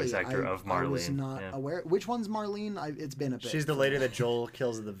is really? The voice actor of Marlene. I was not aware. Which one's Marlene? It's been a bit. She's the lady that Joel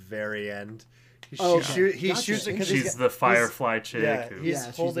kills at the very end. He shoots it because she's the Firefly chick. Yeah, he's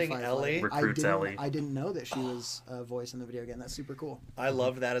holding Ellie. Recruits Ellie. I didn't know that she was a voice in the video game. That's super cool. I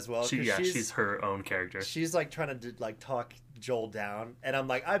loved that as well. She's her own character. She's like trying to talk Joel down, and I'm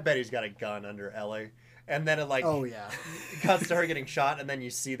like, I bet he's got a gun under Ellie. And then it cuts to her getting shot, and then you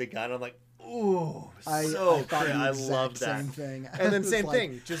see the gun. I'm like, ooh, Ooh, I thought the I exact love that. same thing. And then same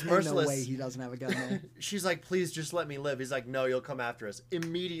thing, just merciless. No way he doesn't have a gun there. She's like, please just let me live. He's like, no, you'll come after us.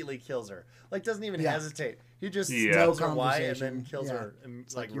 Immediately kills her. Like, doesn't even hesitate. He just tells her why and then kills her.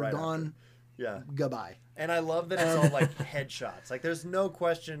 It's like you're gone. Yeah. Goodbye. And I love that it's all like headshots. Like, there's no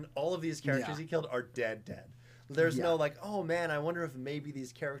question. All of these characters he killed are dead. There's no like, oh man, I wonder if maybe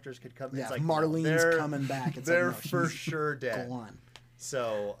these characters could come. Yeah, it's like Marlene's coming back. It's they're like, no, for sure dead. Gone.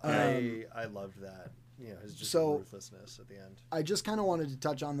 So I loved that. His just ruthlessness at the end. I just kind of wanted to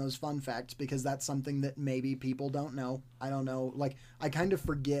touch on those fun facts because that's something that maybe people don't know. I don't know. Like, I kind of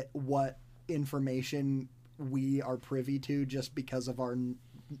forget what information we are privy to just because of our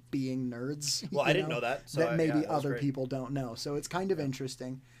being nerds. Well, I didn't know that. So that maybe other people don't know. So it's kind of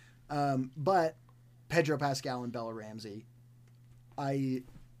interesting. But Pedro Pascal and Bella Ramsey, they're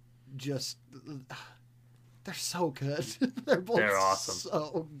so good. They're awesome.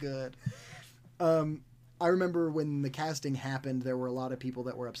 So good. I remember when the casting happened, there were a lot of people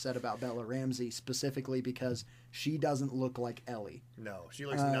that were upset about Bella Ramsey, specifically because she doesn't look like Ellie. No, she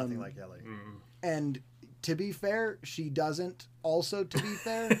looks nothing like Ellie. And to be fair, she doesn't. Also, to be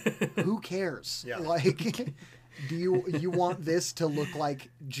fair, who cares? Yeah. Like, do you want this to look like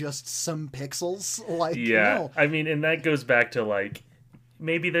just some pixels? Like, yeah. No. I mean, and that goes back to like,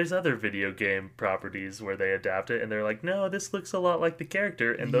 maybe there's other video game properties where they adapt it and they're like, no, this looks a lot like the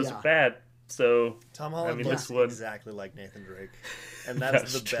character, and those are bad. So Tom Holland looks exactly like Nathan Drake, and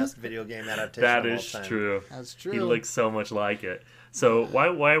that's the best video game adaptation. That of is all time. true. That's true. He looks so much like it. So why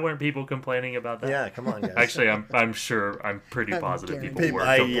weren't people complaining about that? Yeah, come on, guys. Actually, I'm sure, I'm pretty positive people were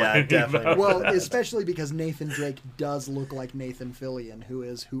complaining. Yeah, definitely. Well, especially because Nathan Drake does look like Nathan Fillion, who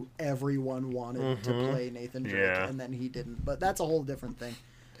is who everyone wanted to play Nathan Drake, and then he didn't. But that's a whole different thing.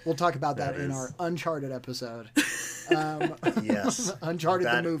 We'll talk about that in our Uncharted episode. Yes. Uncharted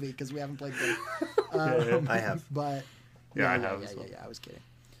the movie, because we haven't played that. I have. But I have. I was kidding.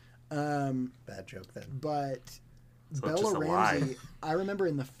 Bad joke then. But So Bella Ramsey, I remember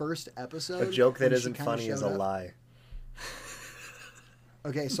in the first episode, A joke that isn't funny is a lie.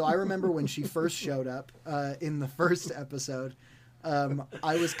 Okay, so I remember when she first showed up in the first episode,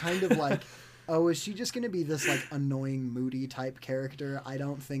 I was kind of like, oh, is she just going to be this like annoying, moody type character? I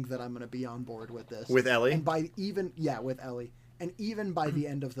don't think that I'm going to be on board with this. With Ellie? And with Ellie. And even by the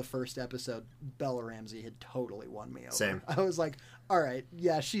end of the first episode, Bella Ramsey had totally won me over. Same. I was like, all right,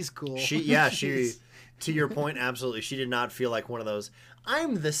 yeah, she's cool. She, to your point, absolutely. She did not feel like one of those,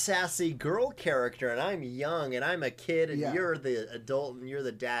 I'm the sassy girl character, and I'm young, and I'm a kid, and you're the adult, and you're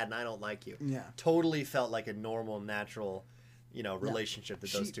the dad, and I don't like you. Yeah. Totally felt like a normal, natural, relationship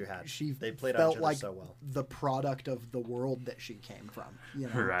that those two had. They played felt each other like so well. The product of the world that she came from.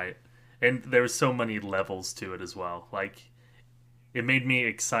 Right. And there was so many levels to it as well. Like, it made me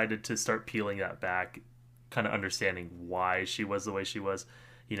excited to start peeling that back, kind of understanding why she was the way she was,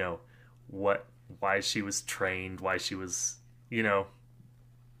 why she was trained, why she was,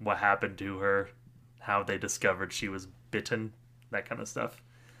 what happened to her, how they discovered she was bitten, that kind of stuff.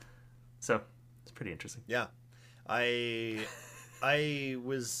 So it's pretty interesting. Yeah. This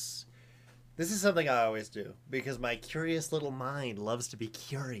is something I always do because my curious little mind loves to be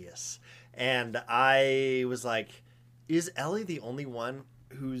curious. And I was like, is Ellie the only one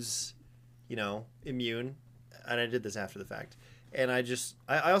who's, immune? And I did this after the fact. And I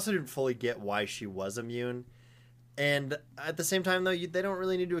also didn't fully get why she was immune. And at the same time, though, they don't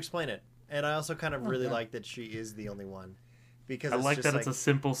really need to explain it. And I also kind of really like that she is the only one. Because I like that it's a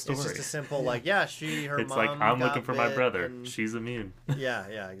simple story. It's just a simple, her it's mom like, I'm looking for my brother. And... She's immune. Yeah,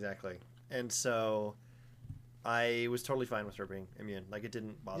 exactly. And so I was totally fine with her being immune. Like, it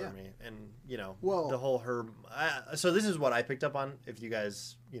didn't bother me. And, the whole so this is what I picked up on. If you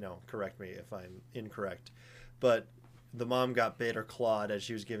guys, correct me if I'm incorrect. But the mom got bit or clawed as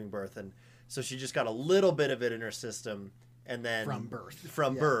she was giving birth. And so she just got a little bit of it in her system. And then... From birth.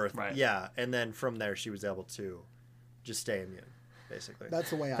 From birth. Right. Yeah. And then from there, she was able to just stay immune, basically. That's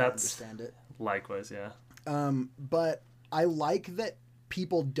the way I understand it. Likewise, yeah. But I like that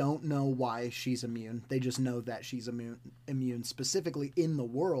people don't know why she's immune. They just know that she's immune specifically in the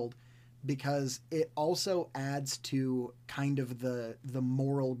world, because it also adds to kind of the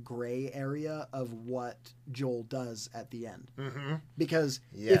moral gray area of what Joel does at the end. Mm-hmm. Because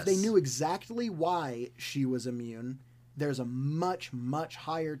if they knew exactly why she was immune, there's a much, much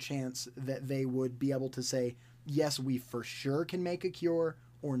higher chance that they would be able to say, yes, we for sure can make a cure,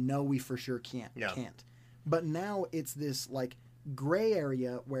 or no, we for sure can't. But now it's this like gray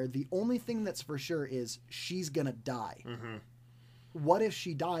area where the only thing that's for sure is she's gonna die. Mm-hmm. What if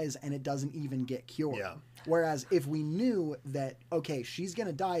she dies and it doesn't even get cured? Yeah. Whereas if we knew that, okay, she's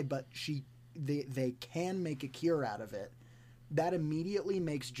gonna die, but she they can make a cure out of it, that immediately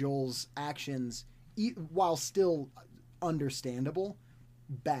makes Joel's actions, while still understandable,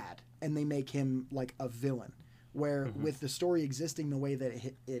 bad, and they make him like a villain. Where with the story existing the way that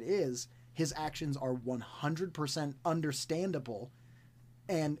it is, his actions are 100% understandable,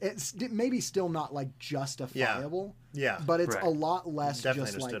 and it's maybe still not like justifiable. Yeah. But it's a lot less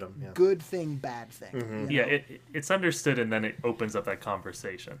Definitely just like him, good thing, bad thing. You know? It's understood, and then it opens up that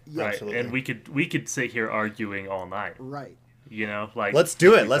conversation. Yeah, right? Absolutely. And we could sit here arguing all night. Right. You know, like let's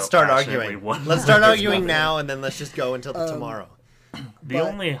do it. Let's start arguing. Let's start arguing now, and then let's just go until tomorrow. The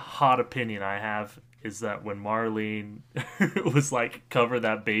only hot opinion I have is that when Marlene was like, cover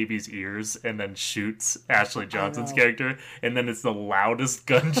that baby's ears, and then shoots Ashley Johnson's character, and then it's the loudest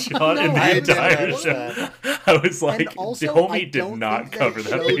gunshot in the entire show. I was like, also, the homie did not cover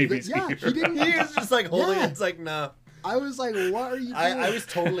that baby's ears. He was just like holding it. It's like, no. I was like, what are you doing? I was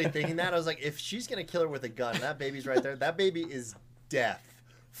totally thinking that. I was like, if she's going to kill her with a gun, that baby's right there. That baby is deaf.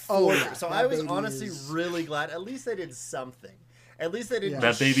 So I was honestly really glad. At least they did something. At least they didn't.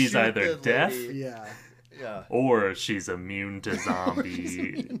 That baby's either deaf, or she's immune to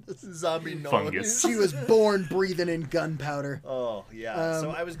zombie fungus. She was born breathing in gunpowder. Oh yeah.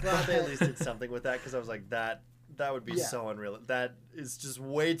 So I was glad they at least did something with that, because I was like, that would be so unreal. That is just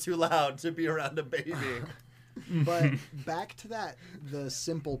way too loud to be around a baby. But back to the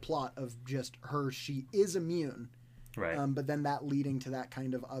simple plot of just her, she is immune, right? But then that leading to that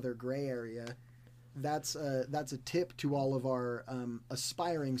kind of other gray area. That's a tip to all of our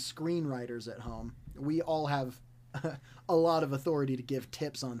aspiring screenwriters at home. We all have a lot of authority to give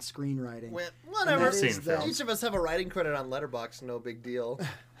tips on screenwriting. Well, whatever. Each of us have a writing credit on Letterboxd. No big deal.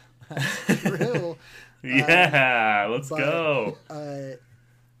 That's true. Let's go.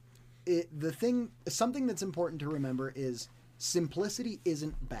 Something that's important to remember is simplicity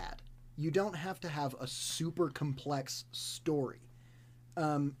isn't bad. You don't have to have a super complex story.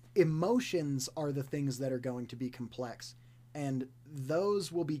 Emotions are the things that are going to be complex, and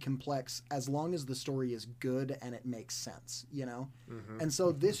those will be complex as long as the story is good and it makes sense, you know? And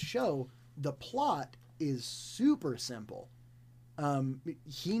so this show, the plot is super simple.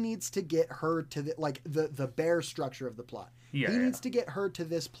 He needs to get her to the bare structure of the plot. He needs to get her to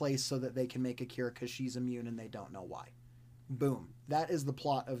this place so that they can make a cure because she's immune and they don't know why. Boom. That is the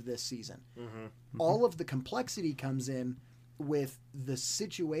plot of this season. All of the complexity comes in with the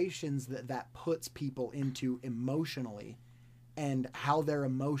situations that puts people into emotionally and how their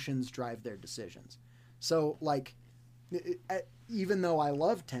emotions drive their decisions. So, like, even though I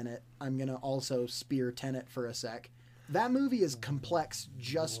love Tenet, I'm going to also spear Tenet for a sec. That movie is complex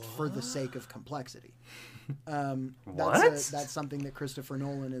just for the sake of complexity. That's something that Christopher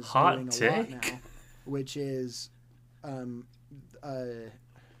Nolan is doing a lot now, which is, I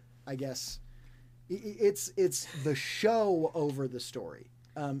guess, it's the show over the story.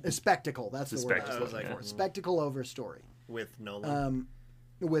 A spectacle. That's the word I was looking for. Spectacle over story. With Nolan.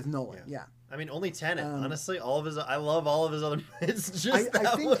 Yeah. I mean, only Tenet. Honestly, I love all of his other. It's just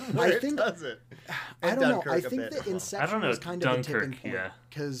I think does it. I don't know. I think that Inception was kind of a tipping point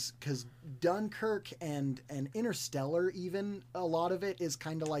because Dunkirk and Interstellar, even a lot of it is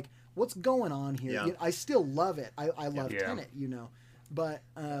kind of like, what's going on here? Yeah. You know, I still love it. I love Tenet, you know. But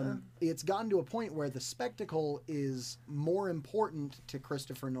it's gotten to a point where the spectacle is more important to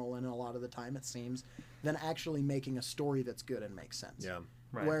Christopher Nolan a lot of the time, it seems, than actually making a story that's good and makes sense. Yeah.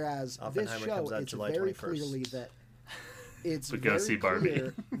 Right. Whereas this show, it's very clearly that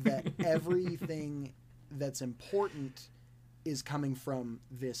that everything that's important is coming from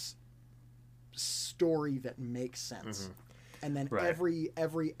this story that makes sense. And then every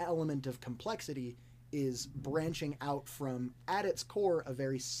element of complexity is branching out from, at its core, a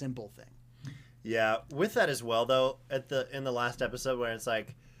very simple thing. Yeah, with that as well, though, in the last episode where it's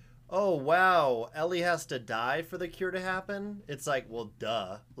like, oh, wow, Ellie has to die for the cure to happen? It's like, well,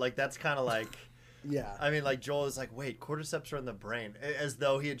 duh. Like, that's kind of like... Yeah. I mean, like, Joel is like, wait, cordyceps are in the brain. As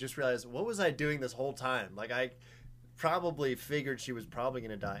though he had just realized, what was I doing this whole time? Like, I probably figured she was probably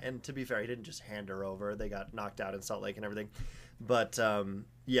going to die. And to be fair, he didn't just hand her over. They got knocked out in Salt Lake and everything. But,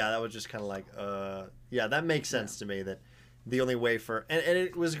 yeah, that was just kind of like, yeah, that makes sense to me, that the only way for... And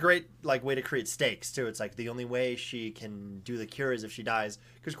it was a great, like, way to create stakes, too. It's like, the only way she can do the cure is if she dies,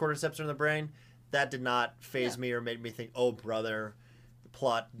 because cordyceps are in the brain. That did not faze me or make me think, oh, brother,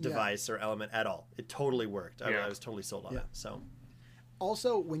 plot device or element at all. It totally worked. I was totally sold on it. So,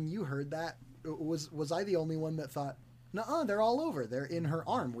 also, when you heard that, was I the only one that thought, No, they're all over. They're in her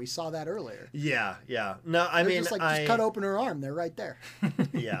arm. We saw that earlier. Yeah. No, I mean, just cut open her arm. They're right there.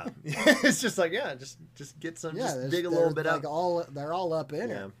 Yeah. It's just like, just get some, just dig a little bit like up. They're all up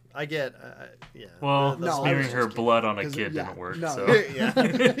in it. I get, Well, smearing her blood on a kid didn't work. No. So.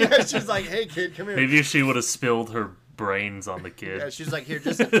 Yeah, she's like, hey, kid, come here. Maybe if she would have spilled her brains on the kid. Yeah, she's like, here,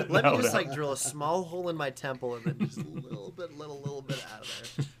 just let me just like drill a small hole in my temple and then just a little bit out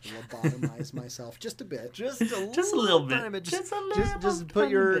of there. Lobotomize myself just a bit. Just a little bit.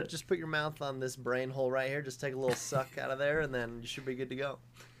 Just put your mouth on this brain hole right here. Just take a little suck out of there, and then you should be good to go.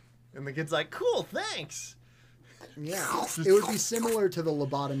 And the kid's like, cool, thanks. Yeah, it would be similar to the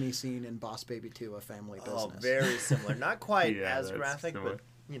lobotomy scene in Boss Baby 2: A Family Business. Oh, very similar. Not quite as graphic, but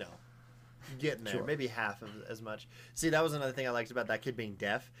getting there. Sure. Maybe half of as much. See, that was another thing I liked about that kid being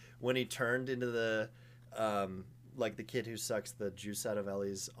deaf. When he turned into the like the kid who sucks the juice out of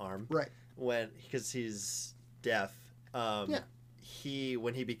Ellie's arm, right? Because he's deaf.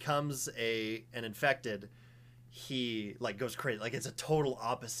 When he becomes an infected, he like goes crazy. Like it's a total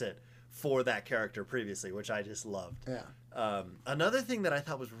opposite for that character previously, which I just loved. Yeah. Another thing that I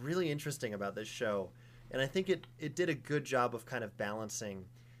thought was really interesting about this show, and I think it did a good job of kind of balancing,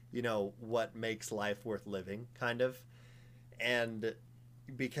 what makes life worth living, kind of. And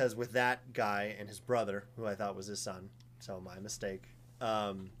because with that guy and his brother, who I thought was his son, so my mistake,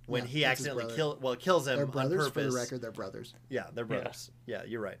 when he accidentally kills him they're brothers, on purpose. For the record, they're brothers. Yeah, they're brothers. Yeah,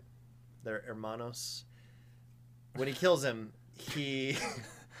 you're right. They're hermanos. When he kills him, he...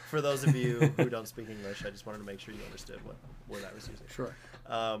 For those of you who don't speak English, I just wanted to make sure you understood what word I was using. Sure.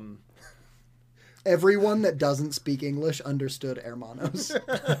 Everyone that doesn't speak English understood hermanos.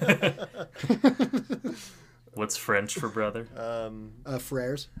 What's French for brother?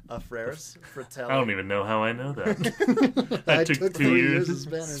 Frères. Frères. Fratello. I don't even know how I know that. I took 2 years of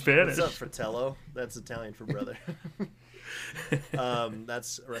Spanish. What's up, fratello? That's Italian for brother.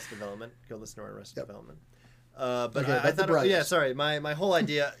 That's Arrested Development. Go listen to our Arrested Development. But okay, I thought, sorry. My whole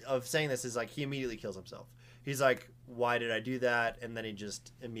idea of saying this is like he immediately kills himself. He's like, why did I do that? And then he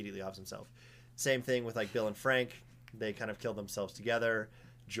just immediately offs himself. Same thing with like Bill and Frank. They kind of kill themselves together.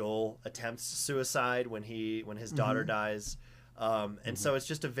 Joel attempts suicide when his daughter dies. And so it's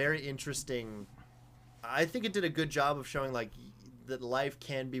just a very interesting, I think it did a good job of showing like that life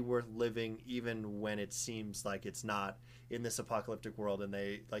can be worth living even when it seems like it's not in this apocalyptic world. And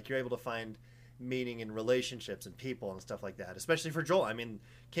you're able to find meaning in relationships and people and stuff like that, especially for Joel. I mean,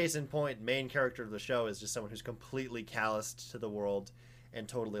 case in point, main character of the show is just someone who's completely calloused to the world and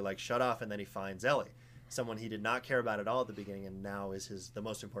totally like shut off, and then he finds Ellie, someone he did not care about at all at the beginning, and now is the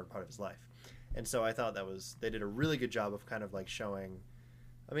most important part of his life. And so I thought they did a really good job of kind of like showing,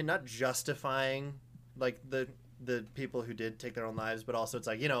 I mean, not justifying like the people who did take their own lives, but also it's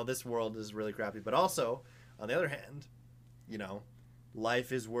like, this world is really crappy, but also on the other hand,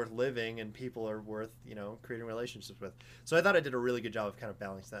 life is worth living and people are worth, creating relationships with. So I thought I did a really good job of kind of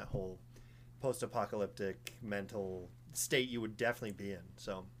balancing that whole post-apocalyptic mental state you would definitely be in.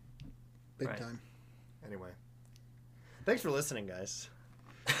 So big time. Anyway, thanks for listening, guys.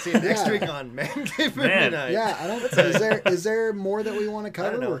 See you next week on Man Cave Movie Night. Yeah, I don't. Is there more that we want to cover?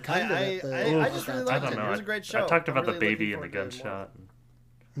 I don't know. I just really liked it. It was a great show. I talked about the baby and the gunshot.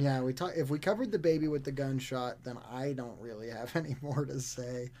 Yeah, if we covered the baby with the gunshot, then I don't really have any more to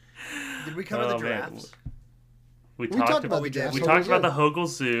say. Did we cover the giraffes? We talked about the giraffes. We talked about the Hogel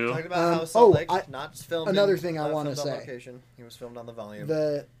Zoo. We talked about how Salt Lake not filmed. Another thing I want to say. Location. He was filmed on the volume.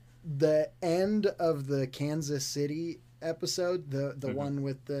 The end of the Kansas City episode, the one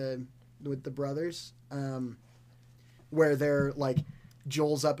with the brothers, where they're like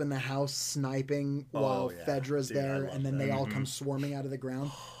Joel's up in the house sniping while Phaedra's there, and then they all come swarming out of the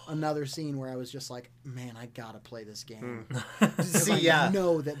ground. Another scene where I was just like, man, I gotta play this game. See, I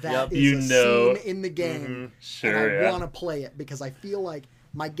know that is a scene in the game, and I want to play it because I feel like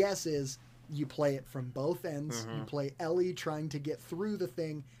my guess is you play it from both ends. You play Ellie trying to get through the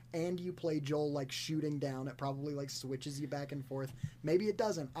thing, and you play Joel like shooting down. It probably like switches you back and forth. Maybe it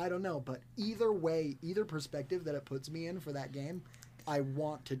doesn't. I don't know. But either way, either perspective that it puts me in for that game, I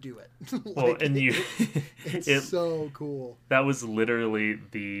want to do it. Well, and it's so cool. That was literally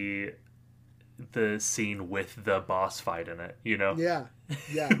the scene with the boss fight in it, Yeah.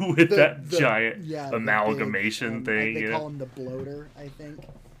 With that giant amalgamation thing. They call him the bloater, I think.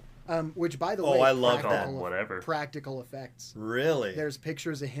 Which, by the way, I love that. Practical effects. Really? There's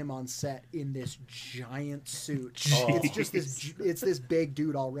pictures of him on set in this giant suit. It's just this big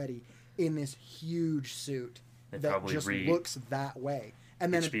dude already in this huge suit that just looks that way.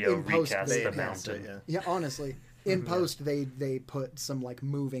 And then HBO in post, recast the mountain. Yeah, honestly. In post, they put some like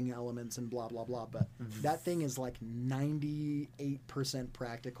moving elements and blah blah blah, but that thing is like 98%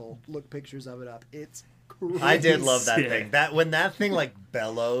 practical. Look pictures of it up. It's crazy. I did love that thing. That when that thing like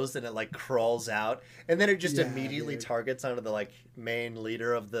bellows and it like crawls out, and then it just immediately targets onto the like main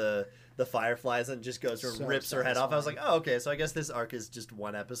leader of the Fireflies and just goes and rips her head off. I was like, oh, okay, so I guess this arc is just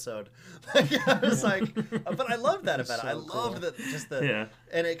one episode. I was like, but I love that about it. I love that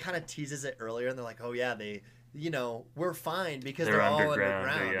and it kind of teases it earlier, and they're like, oh yeah, we're fine because they're all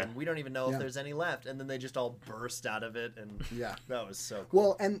underground and we don't even know if there's any left. And then they just all burst out of it. And that was so cool.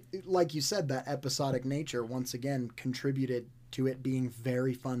 Well, and like you said, that episodic nature once again contributed to it being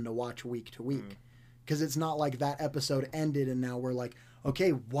very fun to watch week to week. Because it's not like that episode ended and now we're like,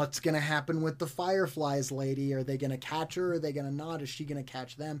 okay, what's going to happen with the Fireflies lady? Are they going to catch her? Are they going to not? Is she going to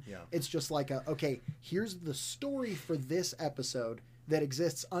catch them? Yeah. It's just like, okay, here's the story for this episode that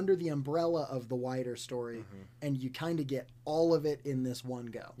exists under the umbrella of the wider story, and you kind of get all of it in this one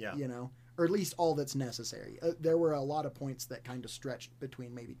go, or at least all that's necessary. There were a lot of points that kind of stretched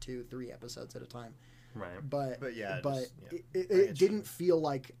between maybe 2-3 episodes at a time. Right. But it didn't feel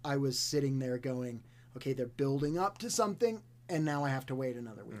like I was sitting there going, okay, they're building up to something, and now I have to wait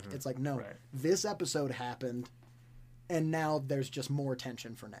another week. It's like, no, this episode happened, and now there's just more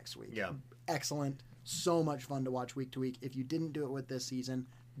tension for next week. Yeah. Excellent. So much fun to watch week to week. If you didn't do it with this season,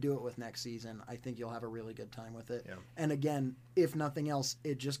 do it with next season. I think you'll have a really good time with it. Yeah. And again, if nothing else,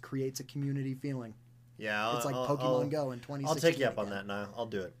 it just creates a community feeling. Yeah. It's like Pokemon Go in 2016. I'll take you up on that, Niall. I'll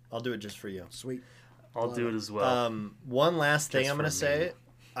do it. I'll do it just for you. Sweet. I'll do it as well. One last thing I'm going to say.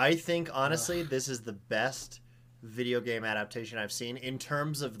 I think, honestly, this is the best video game adaptation I've seen in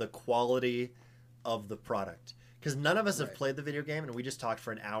terms of the quality of the product. Because none of us have played the video game, and we just talked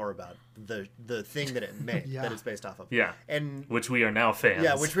for an hour about the thing that it made, that it's based off of. Yeah, and which we are now fans.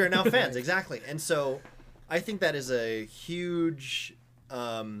 Yeah, which we are now fans, exactly. And so I think that is a huge,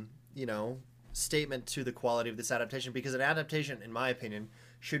 statement to the quality of this adaptation, because an adaptation, in my opinion,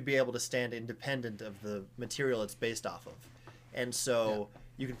 should be able to stand independent of the material it's based off of. And so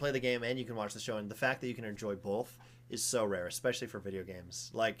you can play the game and you can watch the show, and the fact that you can enjoy both is so rare, especially for video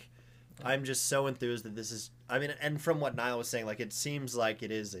games. Like, I'm just so enthused that this is, and from what Niall was saying, like, it seems like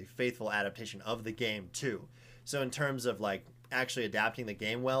it is a faithful adaptation of the game too. So in terms of like actually adapting the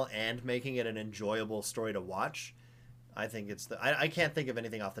game well and making it an enjoyable story to watch, I think it's I can't think of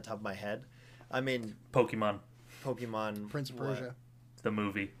anything off the top of my head. Pokemon, Prince of Persia. The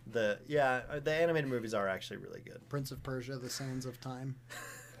movie. The animated movies are actually really good. Prince of Persia, The Sands of Time.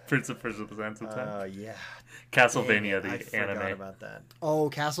 Prince of Persia, The Sands of Time. Yeah. Castlevania, the anime. I forgot about that. Oh,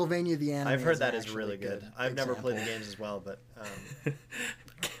 Castlevania, the anime. I've heard that is really good. I've never played the games as well, but...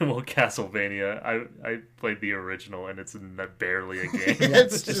 Well, Castlevania, I played the original, and it's barely a game.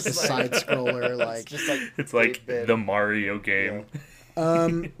 It's just a side-scroller. It's like the Mario game.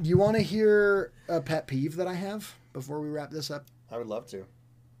 Yeah. You want to hear a pet peeve that I have before we wrap this up? I would love to.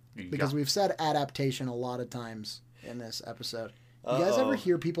 Because we've said adaptation a lot of times in this episode. You guys ever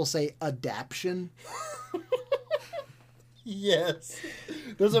hear people say adaption? Yes.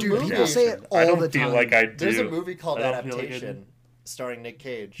 There's a movie. People say it all the time. I don't feel like I do. There's a movie called Adaptation starring Nick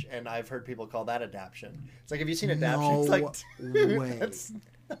Cage, and I've heard people call that adaption. It's like, have you seen Adaption? No it's like, dude, way. That's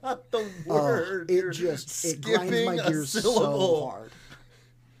not the word. It grinds my gears so hard.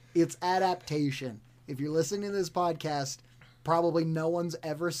 It's adaptation. If you're listening to this podcast, probably no one's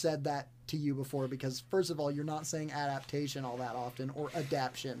ever said that to you before, because first of all, you're not saying adaptation all that often, or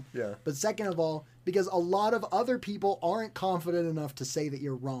adaption. Yeah. But second of all, because a lot of other people aren't confident enough to say that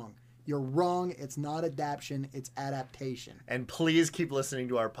you're wrong. You're wrong. It's not adaption. It's adaptation. And please keep listening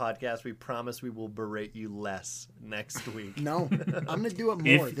to our podcast. We promise we will berate you less next week. No, I'm going to do it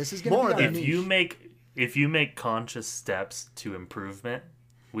more. This is going to be our niche. If you make conscious steps to improvement,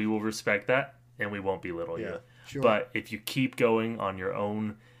 we will respect that, and we won't belittle you. Sure. But if you keep going on your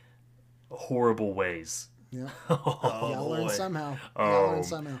own horrible ways, y'all learn somehow.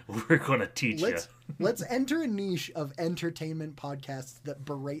 We're going to teach you. Let's enter a niche of entertainment podcasts that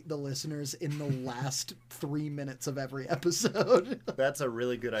berate the listeners in the last 3 minutes of every episode. That's a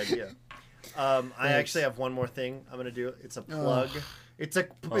really good idea. I actually have one more thing I'm going to do. It's a plug. It's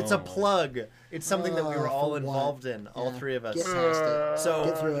a plug. It's something that we were all involved in, all three of us. Get past it. So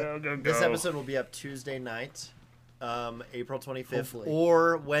Get through it. This episode will be up Tuesday night, April 25th, Hopefully.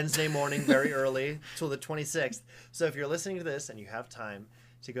 or Wednesday morning very early till the 26th. So if you're listening to this and you have time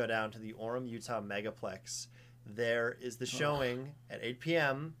to go down to the Orem, Utah Megaplex, there is the showing at 8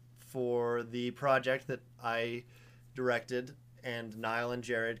 p.m. for the project that I directed and Niall and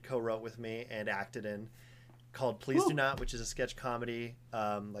Jared co-wrote with me and acted in. called Please Do Not, which is a sketch comedy,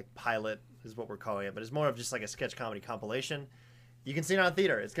 like pilot is what we're calling it, but it's more of just like a sketch comedy compilation. You can see it on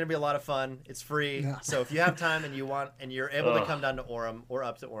theater. It's going to be a lot of fun. It's free. Yeah. So if you have time and you're able to come down to Orem or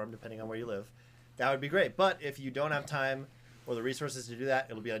up to Orem, depending on where you live, that would be great. But if you don't have time or the resources to do that,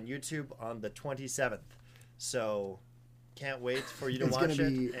 it'll be on YouTube on the 27th. So can't wait for you to watch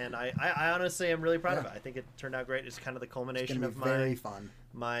it. And I honestly am really proud of it. I think it turned out great. It's kind of the culmination of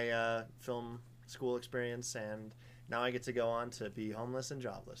my film school experience, and now I get to go on to be homeless and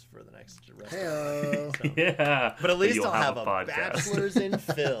jobless for the next rest of my life. So. Yeah. But at least I'll have a bachelor's in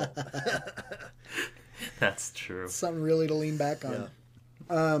film. That's true. Something really to lean back on.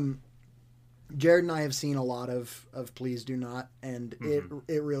 Yeah. Jared and I have seen a lot of Please Do Not, and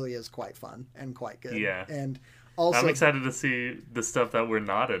it really is quite fun and quite good. Yeah. And also, I'm excited to see the stuff that we're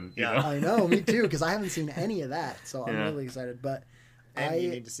not in. You know? I know, me too, because I haven't seen any of that, so I'm really excited. But you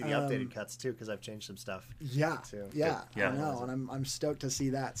need to see the updated cuts too, because I've changed some stuff. Yeah, too. Yeah, I know, and I'm stoked to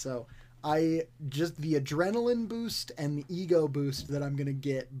see that. So the adrenaline boost and the ego boost that I'm gonna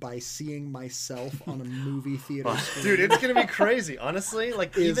get by seeing myself on a movie theater screen, dude, it's gonna be crazy. Honestly,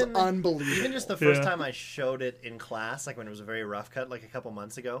 like even unbelievable. Even just the first time I showed it in class, like when it was a very rough cut, like a couple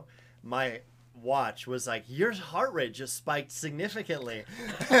months ago, my watch was like, your heart rate just spiked significantly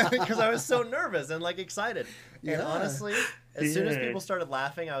because I was so nervous and like excited. Yeah. And honestly, as soon as people started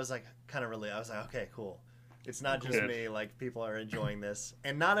laughing, I was like kind of relieved. I was like, okay, cool. It's not just me. Like, people are enjoying this,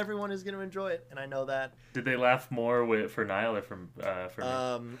 and not everyone is going to enjoy it, and I know that. Did they laugh more for Niall or for me?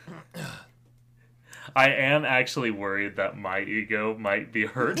 I am actually worried that my ego might be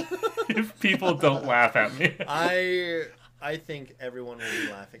hurt if people don't laugh at me. I think everyone will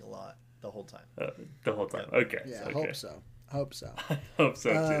be laughing a lot the whole time. The whole time. Okay. Yeah, okay. Hope so. I hope so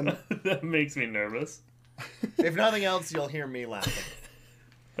too. That makes me nervous. If nothing else, you'll hear me laughing.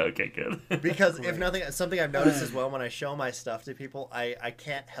 Okay, good. Because if nothing, something I've noticed as well when I show my stuff to people, I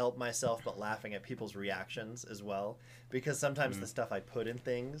can't help myself but laughing at people's reactions as well. Because sometimes the stuff I put in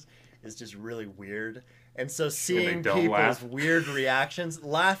things is just really weird. And so seeing people's weird reactions,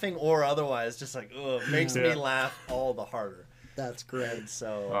 laughing or otherwise, just like, makes me laugh all the harder. That's great. And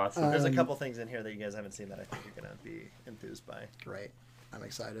so awesome. There's a couple things in here that you guys haven't seen that I think you're going to be enthused by. Great. I'm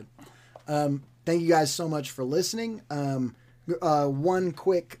excited. Thank you guys so much for listening. One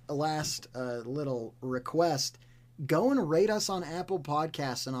quick last little request. Go and rate us on Apple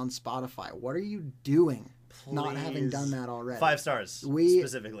Podcasts and on Spotify. What are you doing? Please. Not having done that already. 5 stars,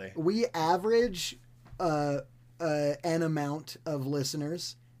 specifically. We average an amount of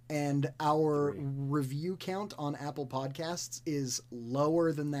listeners, and our review count on Apple Podcasts is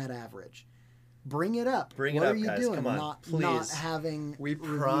lower than that average. Bring it up. What are you guys? doing? Come on, not having we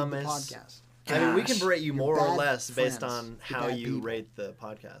promise the podcast. I mean, we can rate you more or less based on how you rate the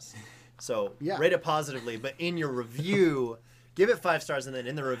podcast. So rate it positively, but in your review, give it 5 stars, and then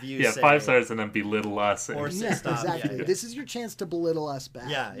in the review, say 5 stars, and then belittle us. Or stop. Exactly. Yeah. This is your chance to belittle us back.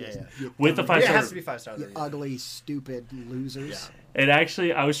 Yeah. With the 5 stars, it has to be 5 stars. You ugly, stupid losers. Yeah. It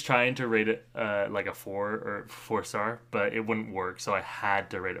actually, I was trying to rate it like a 4 star, but it wouldn't work, so I had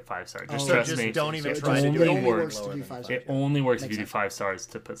to rate it 5 stars. Just trust me. Don't even try to do it. It only works to do 5 stars. It only works if you do 5 stars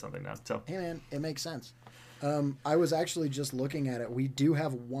to put something down. So hey man, it makes sense. I was actually just looking at it. We do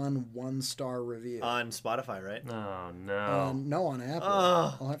have 1-star review on Spotify, right? Oh no. No, on Apple.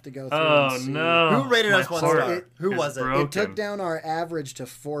 I'll have to go through. And see. No. Who rated us 1 star? Who was it? Broken. It took down our average to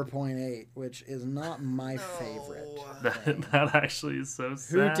 4.8, which is not my favorite. That actually is so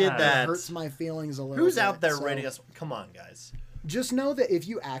sad. Who did that? It hurts my feelings a little. Who's bit, out there rating us? Come on, guys. Just know that if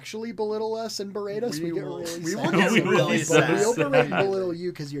you actually belittle us and berate us, we get really sad. We will get really sad. We'll berate and belittle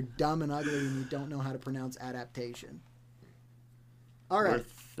you because you're dumb and ugly and you don't know how to pronounce adaptation. All right.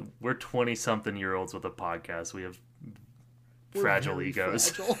 We're 20-something-year-olds with a podcast. We have fragile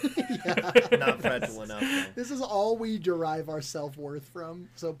egos. Fragile. Not fragile enough. No. This is all we derive our self-worth from,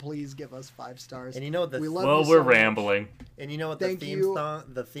 so please give us 5 stars. And you know what we're rambling. And you know what the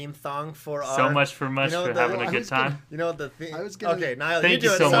theme song for so much for having a good time. You know what the theme... Okay, Niall, thank you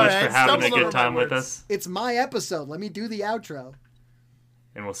so much for having a good time with us. It's my episode. Let me do the outro.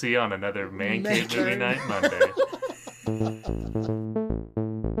 And we'll see you on another Man Cave Movie Night Monday.